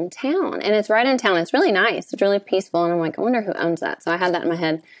in my hometown. And it's right in town. It's really nice. It's really peaceful. And I'm like, I wonder who owns that. So I had that in my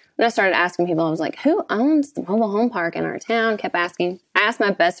head. When I started asking people, I was like, who owns the mobile home park in our town? Kept asking. I asked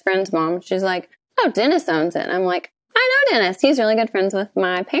my best friend's mom. She's like, oh, Dennis owns it. And I'm like, I know Dennis. He's really good friends with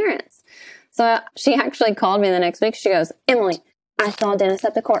my parents. So she actually called me the next week. She goes, Emily, I saw Dennis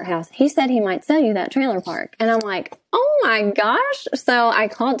at the courthouse. He said he might sell you that trailer park. And I'm like, oh my gosh. So I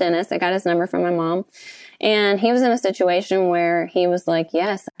called Dennis. I got his number from my mom. And he was in a situation where he was like,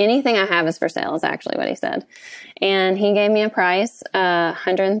 yes, anything I have is for sale is actually what he said. And he gave me a price,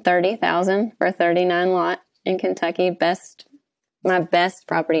 $130,000 for a 39 lot in Kentucky. My best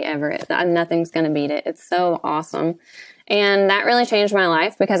property ever. Nothing's going to beat it. It's so awesome. And that really changed my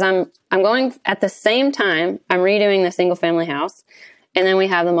life because I'm going at the same time, I'm redoing the single family house. And then we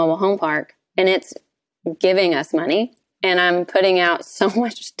have the mobile home park and it's giving us money. And I'm putting out so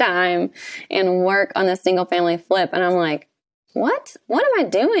much time and work on the single family flip. And I'm like, what am I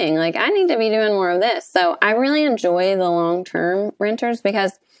doing? Like, I need to be doing more of this. So I really enjoy the long-term renters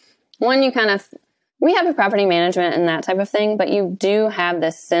because one, we have a property management and that type of thing, but you do have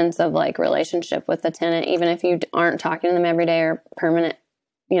this sense of like relationship with the tenant, even if you aren't talking to them every day or permanent,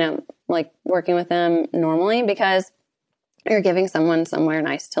 like working with them normally, because you're giving someone somewhere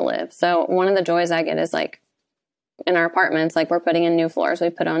nice to live. So one of the joys I get is like in our apartments, like we're putting in new floors,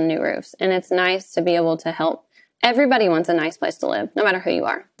 we put on new roofs, and it's nice to be able to help. Everybody wants a nice place to live, no matter who you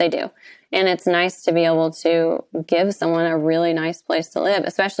are, they do. And it's nice to be able to give someone a really nice place to live,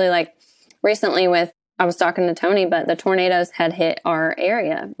 especially like recently I was talking to Tony, but the tornadoes had hit our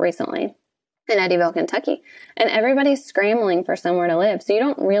area recently in Eddyville, Kentucky, and everybody's scrambling for somewhere to live. So you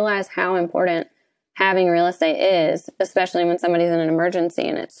don't realize how important having real estate is, especially when somebody's in an emergency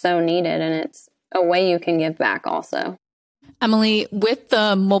and it's so needed, and it's a way you can give back also. Emily, with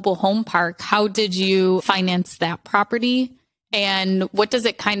the mobile home park, how did you finance that property? And what does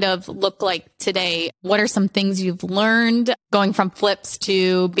it kind of look like today? What are some things you've learned going from flips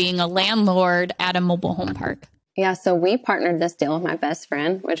to being a landlord at a mobile home park? Yeah, so we partnered this deal with my best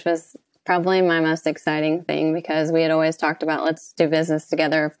friend, which was probably my most exciting thing because we had always talked about let's do business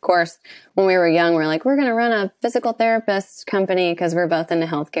together. Of course, when we were young, we're like, we're going to run a physical therapist company because we're both into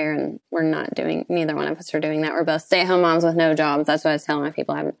healthcare, and neither one of us are doing that. We're both stay-at-home moms with no jobs. That's what I was telling my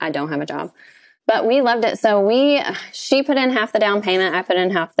people. I don't have a job. But we loved it. So she put in half the down payment. I put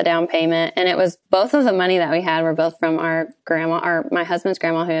in half the down payment. And it was both of the money that we had were both from our grandma, my husband's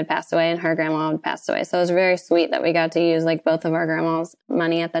grandma who had passed away, and her grandma had passed away. So it was very sweet that we got to use like both of our grandma's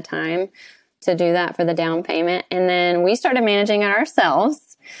money at the time to do that for the down payment. And then we started managing it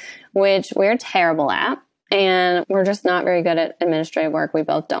ourselves, which we're terrible at. And we're just not very good at administrative work. We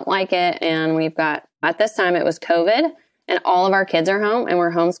both don't like it. And at this time it was COVID. And all of our kids are home and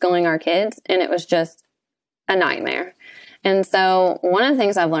we're homeschooling our kids. And it was just a nightmare. And so one of the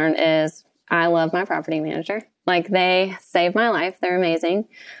things I've learned is I love my property manager. Like, they save my life. They're amazing.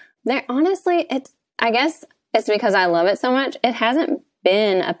 I guess it's because I love it so much. It hasn't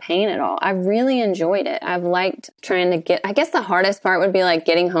been a pain at all. I've really enjoyed it. I've liked I guess the hardest part would be like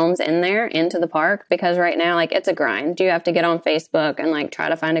getting homes into the park, because right now, like, it's a grind. You have to get on Facebook and like try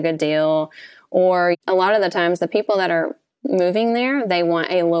to find a good deal. Or a lot of the times the people that are moving there, they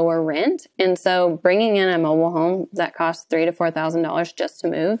want a lower rent. And so bringing in a mobile home that costs $3,000 to $4,000 just to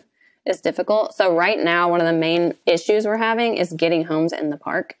move is difficult. So right now, one of the main issues we're having is getting homes in the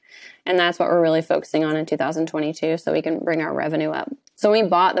park. And that's what we're really focusing on in 2022 so we can bring our revenue up. So when we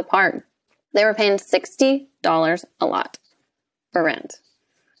bought the park, they were paying $60 a lot for rent.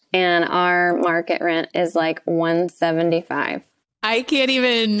 And our market rent is like $175. I can't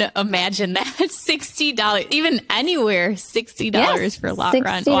even imagine that. $60, even anywhere, $60 for lot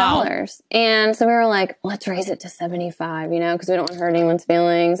rent. Wow. $60. And so we were like, let's raise it to $75, because we don't want to hurt anyone's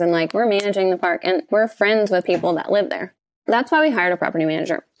feelings. And like, we're managing the park and we're friends with people that live there. That's why we hired a property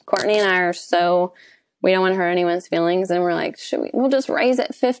manager. Courtney and I we don't want to hurt anyone's feelings. And we're like, we'll just raise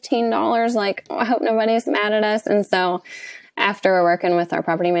it $15. Like, I hope nobody's mad at us. And so after we're working with our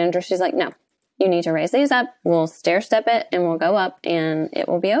property manager, she's like, no, you need to raise these up. We'll stair step it and we'll go up and it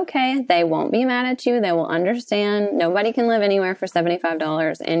will be okay. They won't be mad at you. They will understand. Nobody can live anywhere for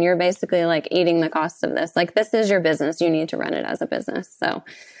 $75. And you're basically like eating the cost of this. Like, this is your business. You need to run it as a business. So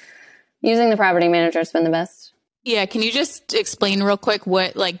using the property manager has been the best. Yeah. Can you just explain real quick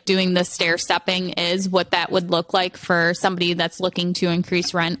what like doing the stair stepping is, what that would look like for somebody that's looking to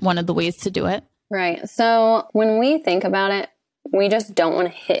increase rent, one of the ways to do it? Right. So when we think about it, we just don't want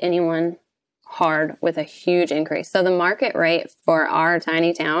to hit anyone hard with a huge increase. So the market rate for our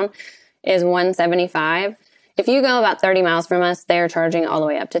tiny town is $175. If you go about 30 miles from us, they're charging all the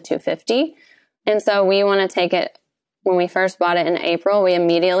way up to $250. And so we want to take it. When we first bought it in April, we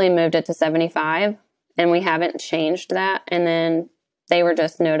immediately moved it to $75, and we haven't changed that. And then they were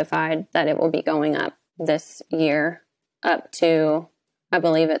just notified that it will be going up this year up to, I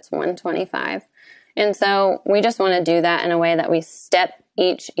believe it's $125. And so we just want to do that in a way that we step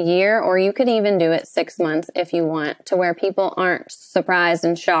each year, or you could even do it 6 months if you want, to where people aren't surprised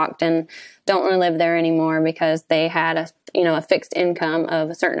and shocked and don't want to live there anymore because they had a fixed income of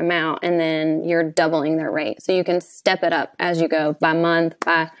a certain amount, and then you're doubling their rate. So you can step it up as you go by month,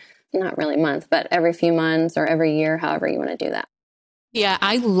 by not really month, but every few months or every year, however you want to do that. Yeah,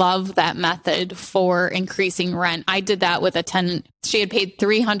 I love that method for increasing rent. I did that with a tenant. She had paid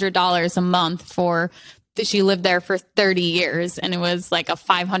 $300 a month she lived there for 30 years, and it was like a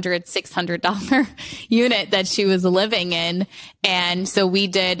 $500, $600 unit that she was living in. And so we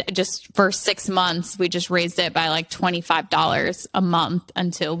did, just for 6 months, we just raised it by like $25 a month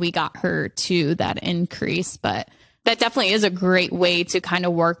until we got her to that increase. But that definitely is a great way to kind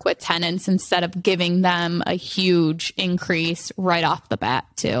of work with tenants instead of giving them a huge increase right off the bat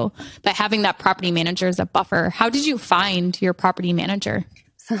too. But having that property manager as a buffer. How did you find your property manager?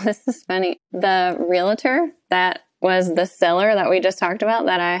 So this is funny. The realtor that was the seller that we just talked about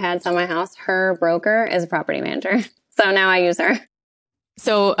that I had sell my house, her broker is a property manager. So now I use her.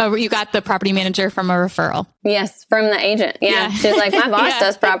 So you got the property manager from a referral? Yes, from the agent. Yeah. She's like, my boss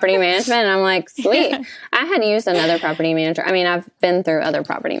does property management. And I'm like, sweet. Yeah. I had used another property manager. I mean, I've been through other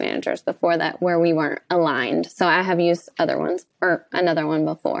property managers before that where we weren't aligned. So I have used other ones or another one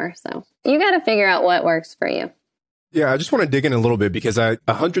before. So you got to figure out what works for you. Yeah, I just want to dig in a little bit because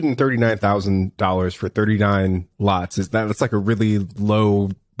 $139,000 for 39 lots that's like a really low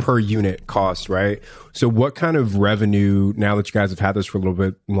per unit cost, right? So what kind of revenue, now that you guys have had this for a little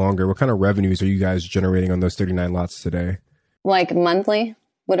bit longer, what kind of revenues are you guys generating on those 39 lots today? Like monthly?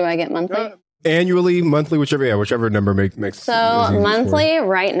 What do I get monthly? Annually, monthly, whichever number makes sense. So monthly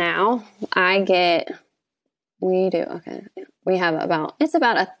right now, we have about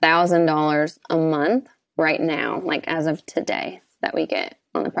 $1,000 a month right now, like as of today, that we get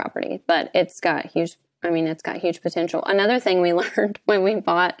on the property. But it's got huge potential. Another thing we learned when we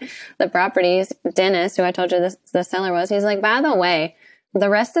bought the properties, Dennis, who I told you the seller was, he's like, by the way, the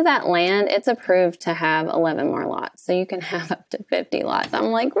rest of that land, it's approved to have 11 more lots. So you can have up to 50 lots. I'm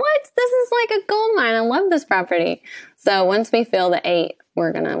like, what? This is like a gold mine. I love this property. So once we fill the 8,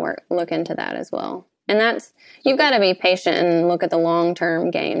 we're going to look into that as well. And you've got to be patient and look at the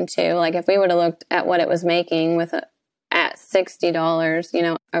long-term game too. Like if we would have looked at what it was making at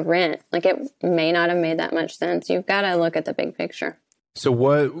 $60, a rent, like it may not have made that much sense. You've got to look at the big picture. So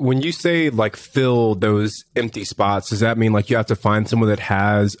when you say like fill those empty spots, does that mean like you have to find someone that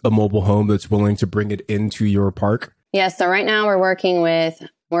has a mobile home that's willing to bring it into your park? Yes. So right now we're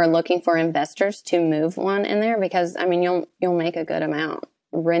looking for investors to move one in there because you'll make a good amount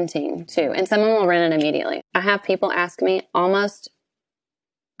renting too. And someone will rent it immediately. I have people ask me almost,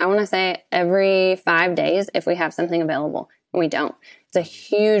 I want to say every 5 days if we have something available, and we don't. It's a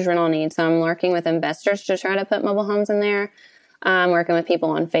huge rental need. So I'm working with investors to try to put mobile homes in there. I'm working with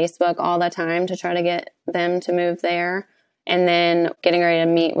people on Facebook all the time to try to get them to move there. And then getting ready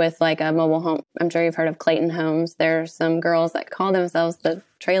to meet with like a mobile home. I'm sure you've heard of Clayton Homes. There's some girls that call themselves the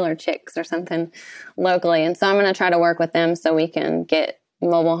trailer chicks or something locally. And so I'm going to try to work with them so we can get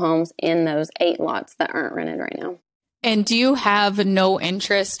mobile homes in those 8 lots that aren't rented right now. And do you have no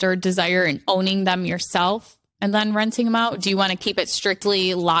interest or desire in owning them yourself and then renting them out? Do you want to keep it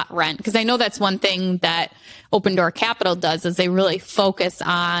strictly lot rent? Because I know that's one thing that Open Door Capital does is they really focus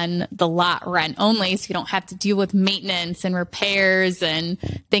on the lot rent only, so you don't have to deal with maintenance and repairs and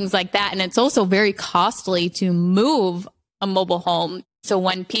things like that. And it's also very costly to move a mobile home. So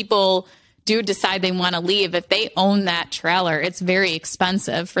when people do decide they want to leave, if they own that trailer, it's very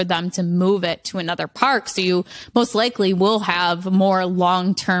expensive for them to move it to another park. So you most likely will have more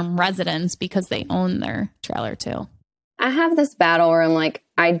long-term residents because they own their trailer too. I have this battle where I'm like,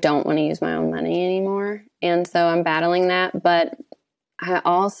 I don't want to use my own money anymore. And so I'm battling that. But I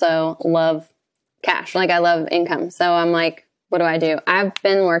also love cash. Like I love income. So I'm like, what do I do? I've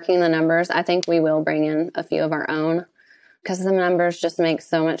been working the numbers. I think we will bring in a few of our own, because the numbers just make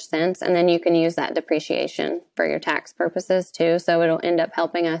so much sense. And then you can use that depreciation for your tax purposes too. So it'll end up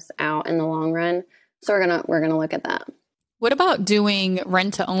helping us out in the long run. So we're gonna look at that. What about doing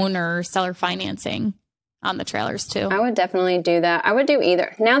rent to own or seller financing on the trailers too? I would definitely do that. I would do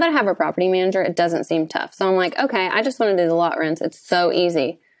either. Now that I have a property manager, it doesn't seem tough. So I'm like, okay, I just want to do the lot rents. It's so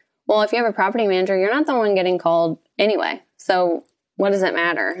easy. Well, if you have a property manager, you're not the one getting called anyway. So what does it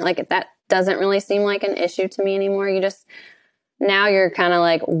matter? Like that doesn't really seem like an issue to me anymore. Now you're kind of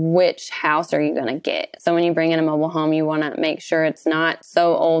like, which house are you going to get? So when you bring in a mobile home, you want to make sure it's not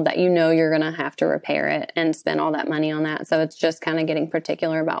so old that you're going to have to repair it and spend all that money on that. So it's just kind of getting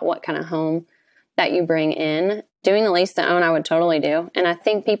particular about what kind of home that you bring in. Doing the lease to own, I would totally do. And I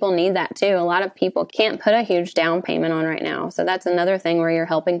think people need that too. A lot of people can't put a huge down payment on right now. So that's another thing where you're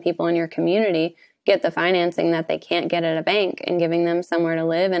helping people in your community get the financing that they can't get at a bank and giving them somewhere to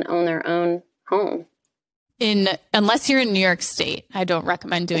live and own their own home. Unless you're in New York State, I don't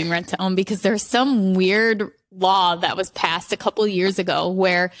recommend doing rent to own because there's some weird law that was passed a couple of years ago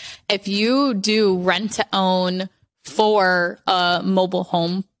where if you do rent to own for a mobile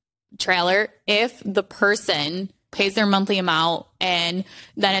home trailer, if the person pays their monthly amount and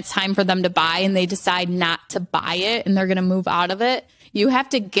then it's time for them to buy and they decide not to buy it and they're going to move out of it, you have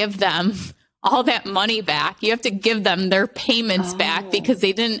to give them all that money back. You have to give them their payments back because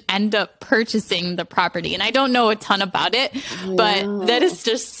they didn't end up purchasing the property. And I don't know a ton about it, but that is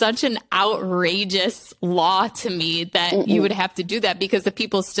just such an outrageous law to me that you would have to do that because the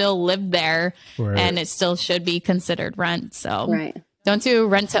people still live there and it still should be considered rent. So don't do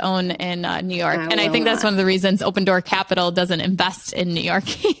rent to own in New York. And I think that's one of the reasons Open Door Capital doesn't invest in New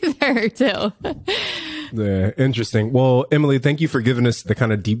York either, too. Yeah, interesting. Well, Emily, thank you for giving us the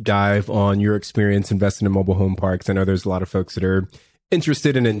kind of deep dive on your experience investing in mobile home parks. I know there's a lot of folks that are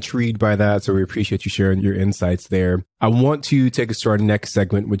interested and intrigued by that, so we appreciate you sharing your insights there. I want to take us to our next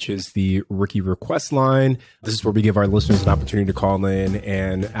segment, which is the Rookie Request Line. This is where we give our listeners an opportunity to call in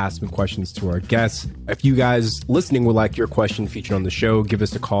and ask some questions to our guests. If you guys listening would like your question featured on the show, give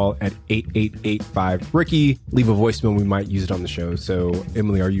us a call at 8885-ROOKIE. Leave a voicemail, we might use it on the show. So,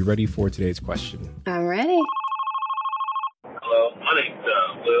 Emily, are you ready for today's question? I'm ready. Hello, my name's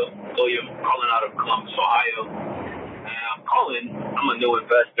William, calling out of Columbus, Ohio. I'm a new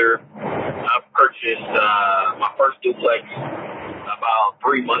investor. I purchased my first duplex about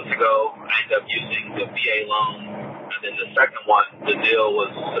 3 months ago. I ended up using the VA loan. And then the second one, the deal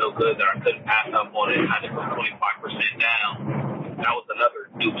was so good that I couldn't pass up on it. I had to put 25% down. That was another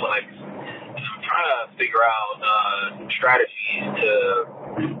duplex. And I'm trying to figure out strategies to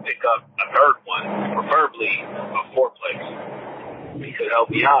pick up a third one, preferably a fourplex. If you could help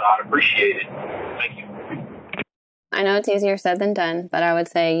me out, I'd appreciate it. Thank you. I know it's easier said than done, but I would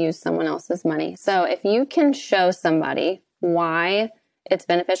say use someone else's money. So if you can show somebody why it's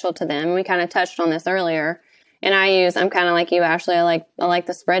beneficial to them, we kind of touched on this earlier, and I'm kind of like you, Ashley, I like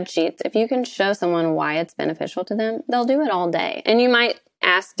the spreadsheets. If you can show someone why it's beneficial to them, they'll do it all day. And you might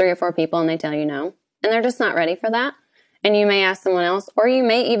ask 3 or 4 people and they tell you no, and they're just not ready for that. And you may ask someone else, or you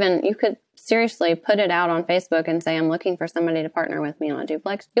could seriously put it out on Facebook and say, I'm looking for somebody to partner with me on a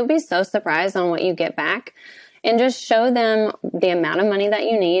duplex. You'll be so surprised on what you get back. And just show them the amount of money that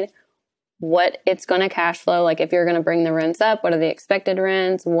you need, what it's going to cash flow. Like if you're going to bring the rents up, what are the expected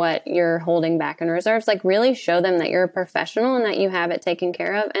rents, what you're holding back in reserves. Like really show them that you're a professional and that you have it taken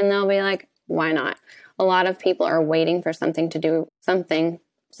care of. And they'll be like, why not? A lot of people are waiting for somewhere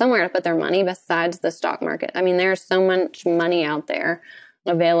to put their money besides the stock market. I mean, there's so much money out there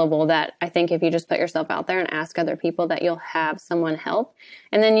available that I think if you just put yourself out there and ask other people, that you'll have someone help.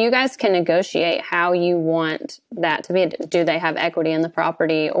 And then you guys can negotiate how you want that to be. Do they have equity in the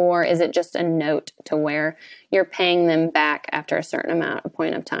property, or is it just a note to where you're paying them back after a certain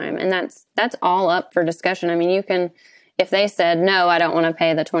point of time? And that's all up for discussion. I mean, you can, if they said, no, I don't want to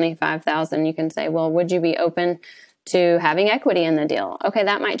pay the $25,000, you can say, well, would you be open to having equity in the deal? Okay,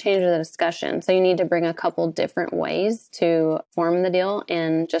 that might change the discussion. So you need to bring a couple different ways to form the deal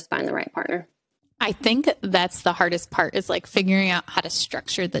and just find the right partner. I think that's the hardest part is like figuring out how to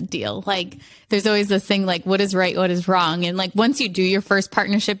structure the deal. Like there's always this thing like what is right, what is wrong. And like once you do your first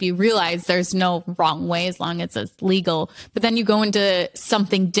partnership, you realize there's no wrong way as long as it's legal. But then you go into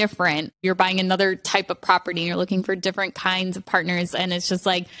something different. You're buying another type of property and you're looking for different kinds of partners. And it's just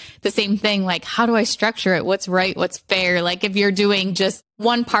like the same thing. Like how do I structure it? What's right? What's fair? Like if you're doing just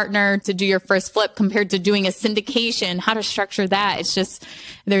one partner to do your first flip compared to doing a syndication, how to structure that? It's just,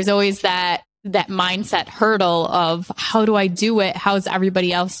 there's always that mindset hurdle of how do I do it? How's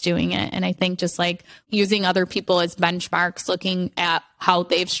everybody else doing it? And I think just like using other people as benchmarks, looking at how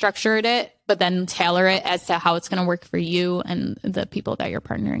they've structured it, but then tailor it as to how it's going to work for you and the people that you're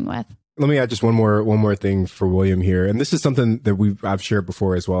partnering with. Let me add just one more thing for William here. And this is something that I've shared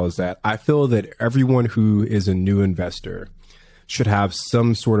before as well, is that I feel that everyone who is a new investor should have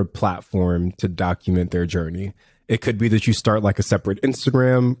some sort of platform to document their journey. It could be that you start like a separate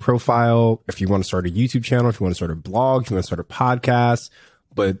Instagram profile. If you want to start a YouTube channel, if you want to start a blog, if you want to start a podcast,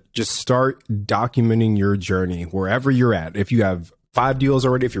 but just start documenting your journey wherever you're at. If you have 5 deals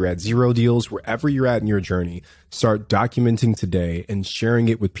already, if you're at 0 deals, wherever you're at in your journey, start documenting today and sharing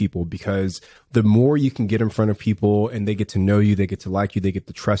it with people, because the more you can get in front of people and they get to know you, they get to like you, they get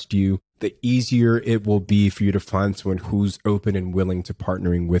to trust you, the easier it will be for you to find someone who's open and willing to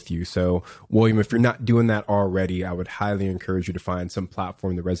partnering with you. So, William, if you're not doing that already, I would highly encourage you to find some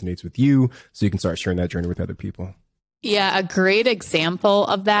platform that resonates with you so you can start sharing that journey with other people. Yeah, a great example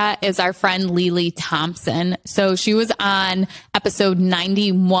of that is our friend Lily Thompson. So she was on episode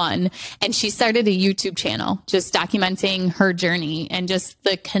 91 and she started a YouTube channel just documenting her journey and just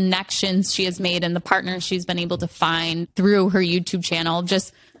the connections she has made and the partners she's been able to find through her YouTube channel.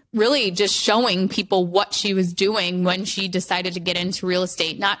 Just really just showing people what she was doing when she decided to get into real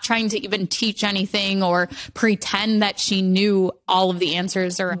estate, not trying to even teach anything or pretend that she knew all of the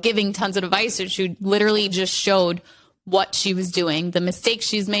answers or giving tons of advice. She literally just showed what she was doing, the mistakes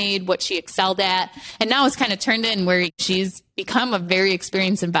she's made, what she excelled at. And now it's kind of turned in where she's become a very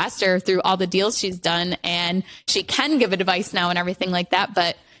experienced investor through all the deals she's done. And she can give advice now and everything like that.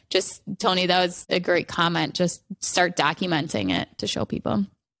 But just, Tony, that was a great comment. Just start documenting it to show people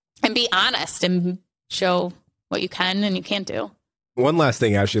and be honest and show what you can and you can't do. One last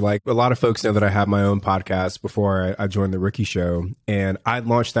thing, actually, like a lot of folks know that I have my own podcast before I joined the Rookie Show. And I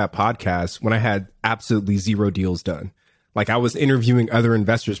launched that podcast when I had absolutely 0 deals done. Like I was interviewing other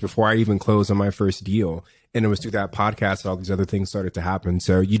investors before I even closed on my first deal. And it was through that podcast that all these other things started to happen.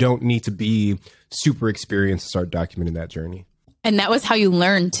 So you don't need to be super experienced to start documenting that journey. And that was how you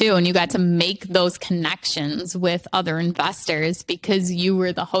learned too. And you got to make those connections with other investors because you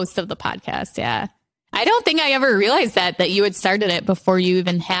were the host of the podcast. Yeah. I don't think I ever realized that you had started it before you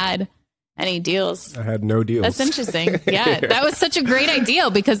even had any deals. I had no deals. That's interesting. Yeah. That was such a great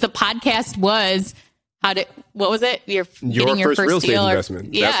idea because the podcast was what was it? Your first real estate deal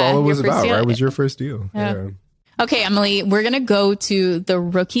investment. That's all it was about, right? It was your first deal. Yeah. Okay, Emily, we're going to go to the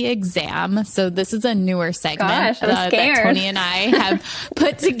rookie exam. So this is a newer segment that Tony and I have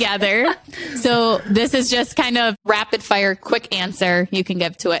put together. So this is just kind of rapid fire, quick answer you can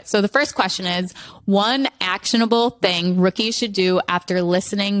give to it. So the first question is, one actionable thing rookies should do after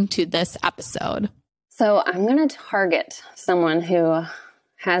listening to this episode. So I'm going to target someone who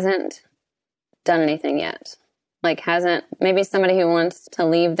hasn't done anything yet. Maybe somebody who wants to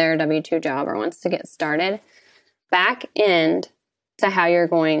leave their W-2 job or wants to get started. Back end to how you're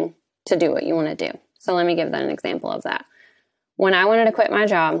going to do what you want to do. So let me give an example of that. When I wanted to quit my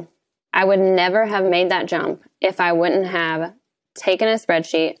job, I would never have made that jump if I wouldn't have taken a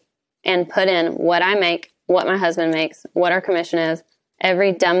spreadsheet and put in what I make, what my husband makes, what our commission is,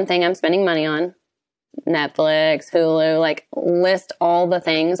 every dumb thing I'm spending money on, Netflix, Hulu, list all the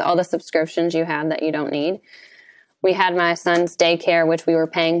things, all the subscriptions you have that you don't need. We had my son's daycare, which we were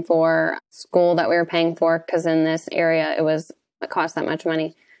paying for, school that we were paying for, because in this area, it cost that much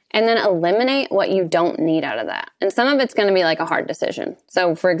money. And then eliminate what you don't need out of that. And some of it's going to be like a hard decision.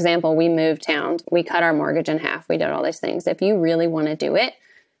 So, for example, we moved towns. We cut our mortgage in half. We did all these things. If you really want to do it,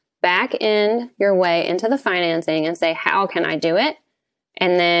 back in your way into the financing and say, how can I do it?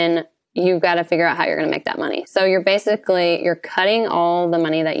 And then you've got to figure out how you're going to make that money. So you're cutting all the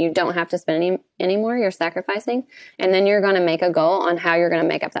money that you don't have to spend anymore. You're sacrificing. And then you're going to make a goal on how you're going to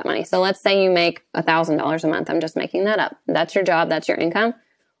make up that money. So let's say you make $1,000 a month. I'm just making that up. That's your job. That's your income.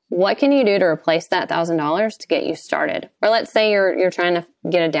 What can you do to replace that $1,000 to get you started? Or let's say you're trying to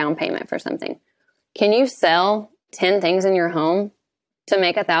get a down payment for something. Can you sell 10 things in your home to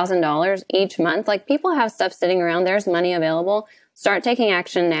make $1,000 each month? People have stuff sitting around. There's money available. Start taking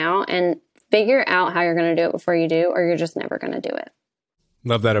action now and figure out how you're going to do it before you do, or you're just never going to do it.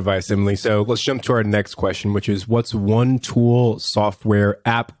 Love that advice, Emily. So let's jump to our next question, which is, what's one tool, software,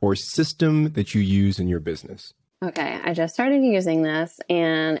 app, or system that you use in your business? Okay, I just started using this,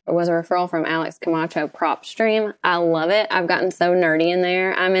 and it was a referral from Alex Camacho, PropStream. I love it. I've gotten so nerdy in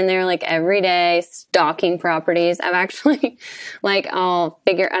there. I'm in there every day stalking properties. I've actually I'll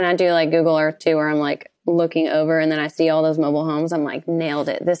figure, and I do Google Earth too, where I'm looking over and then I see all those mobile homes. I'm nailed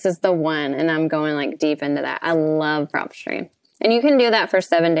it. This is the one. And I'm going deep into that. I love PropStream. And you can do that for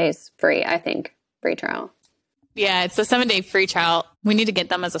 7 days free, I think, free trial. Yeah, it's a 7-day free trial. We need to get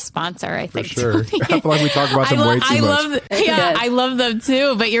them as a sponsor, I think. For sure. I feel like we talk about them way too much. I love them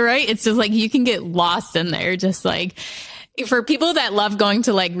too. But you're right. It's just you can get lost in there. Just for people that love going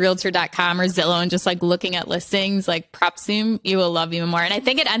to realtor.com or Zillow and just looking at listings, PropStream, you will love even more. And I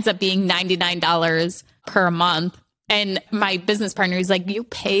think it ends up being $99 per month. And my business partner is you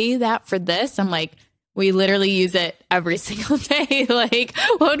pay that for this? I'm we literally use it every single day.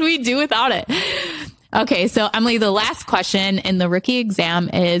 What would we do without it? Okay, so Emily, the last question in the rookie exam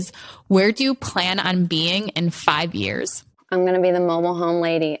is, where do you plan on being in 5 years? I'm going to be the mobile home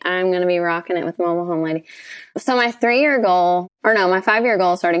lady. I'm going to be rocking it with mobile home lady. So my 5-year goal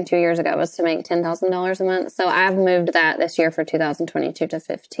starting 2 years ago was to make $10,000 a month. So I've moved that this year for 2022 to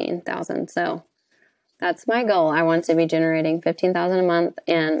 $15,000. So that's my goal. I want to be generating $15,000 a month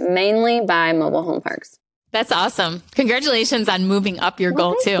and mainly by mobile home parks. That's awesome. Congratulations on moving up your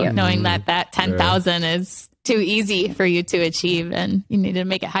goal too, knowing that 10,000 is too easy for you to achieve and you need to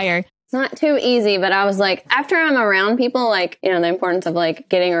make it higher. It's not too easy, but I was like, after I'm around people, like, you know, the importance of like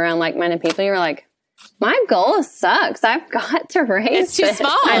getting around like-minded people, you were like, my goal sucks. I've got to raise It's too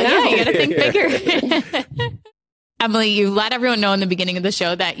small. Yeah, you got to think bigger. Emily, you let everyone know in the beginning of the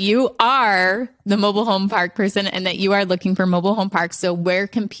show that you are the mobile home park person and that you are looking for mobile home parks. So where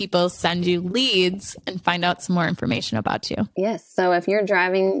can people send you leads and find out some more information about you? Yes. So if you're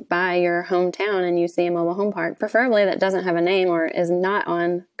driving by your hometown and you see a mobile home park, preferably that doesn't have a name or is not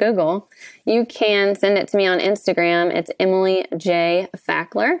on Google, you can send it to me on Instagram. It's Emily J.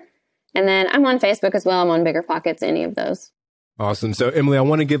 Fackler. And then I'm on Facebook as well. I'm on Bigger Pockets, any of those. Awesome. So, Emily, I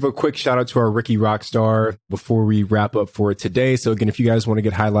want to give a quick shout out to our Rookie Rockstar before we wrap up for today. So, again, if you guys want to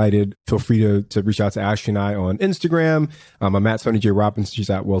get highlighted, feel free to reach out to Ashley and I on Instagram. I'm at Tony J. Robbins. She's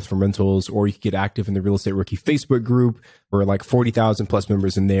at Wealth from Rentals, or you can get active in the Real Estate Rookie Facebook group. We're like 40,000 plus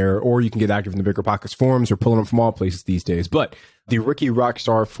members in there, or you can get active in the Bigger Pockets forums. We're pulling them from all places these days. But the Rookie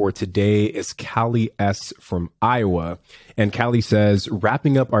Rockstar for today is Callie S. from Iowa. And Callie says,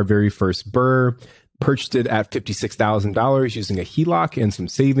 wrapping up our very first BRRRR, purchased it at $56,000 using a HELOC and some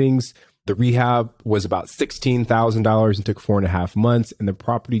savings. The rehab was about $16,000 and took 4.5 months, and the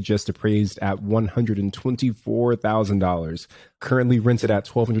property just appraised at $124,000. Currently rented at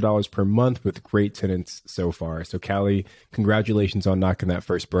 $1,200 per month with great tenants so far. So, Callie, congratulations on knocking that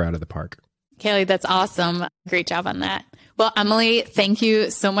first BRRRR out of the park. Callie, that's awesome. Great job on that. Well, Emily, thank you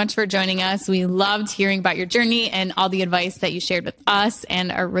so much for joining us. We loved hearing about your journey and all the advice that you shared with us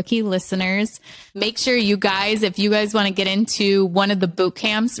and our rookie listeners. Make sure you guys, if you guys want to get into one of the boot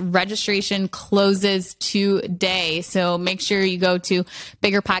camps, registration closes today. So make sure you go to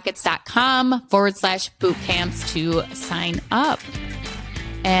biggerpockets.com/boot camps to sign up.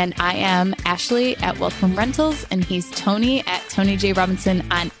 And I am Ashley at Wealth from Rentals, and he's Tony at Tony J. Robinson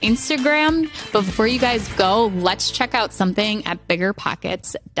on Instagram. But before you guys go, let's check out something at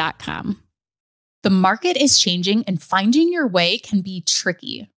biggerpockets.com. The market is changing and finding your way can be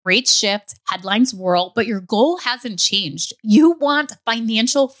tricky. Rates shift, headlines swirl, but your goal hasn't changed. You want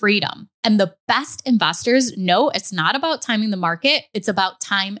financial freedom. And the best investors know it's not about timing the market, it's about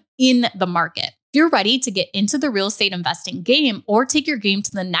time in the market. If you're ready to get into the real estate investing game or take your game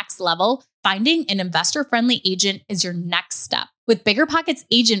to the next level, finding an investor-friendly agent is your next step. With BiggerPockets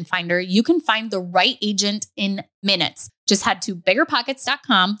Agent Finder, you can find the right agent in minutes. Just head to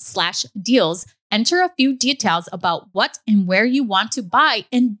biggerpockets.com/deals, enter a few details about what and where you want to buy,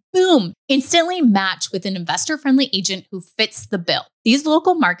 and boom, instantly match with an investor-friendly agent who fits the bill. These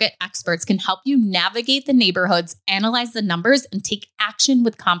local market experts can help you navigate the neighborhoods, analyze the numbers, and take action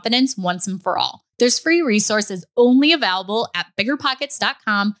with confidence once and for all. There's free resources only available at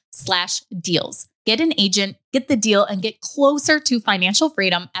biggerpockets.com/deals. Get an agent, get the deal, and get closer to financial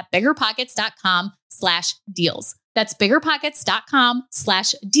freedom at biggerpockets.com/deals. That's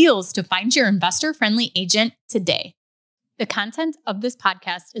biggerpockets.com/deals to find your investor-friendly agent today. The content of this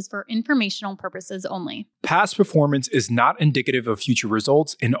podcast is for informational purposes only. Past performance is not indicative of future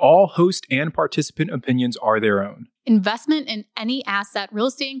results, and all host and participant opinions are their own. Investment in any asset, real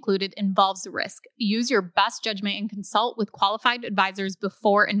estate included, involves risk. Use your best judgment and consult with qualified advisors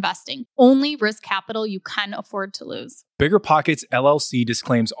before investing. Only risk capital you can afford to lose. Bigger Pockets LLC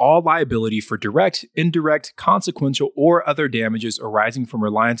disclaims all liability for direct, indirect, consequential, or other damages arising from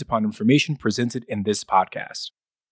reliance upon information presented in this podcast.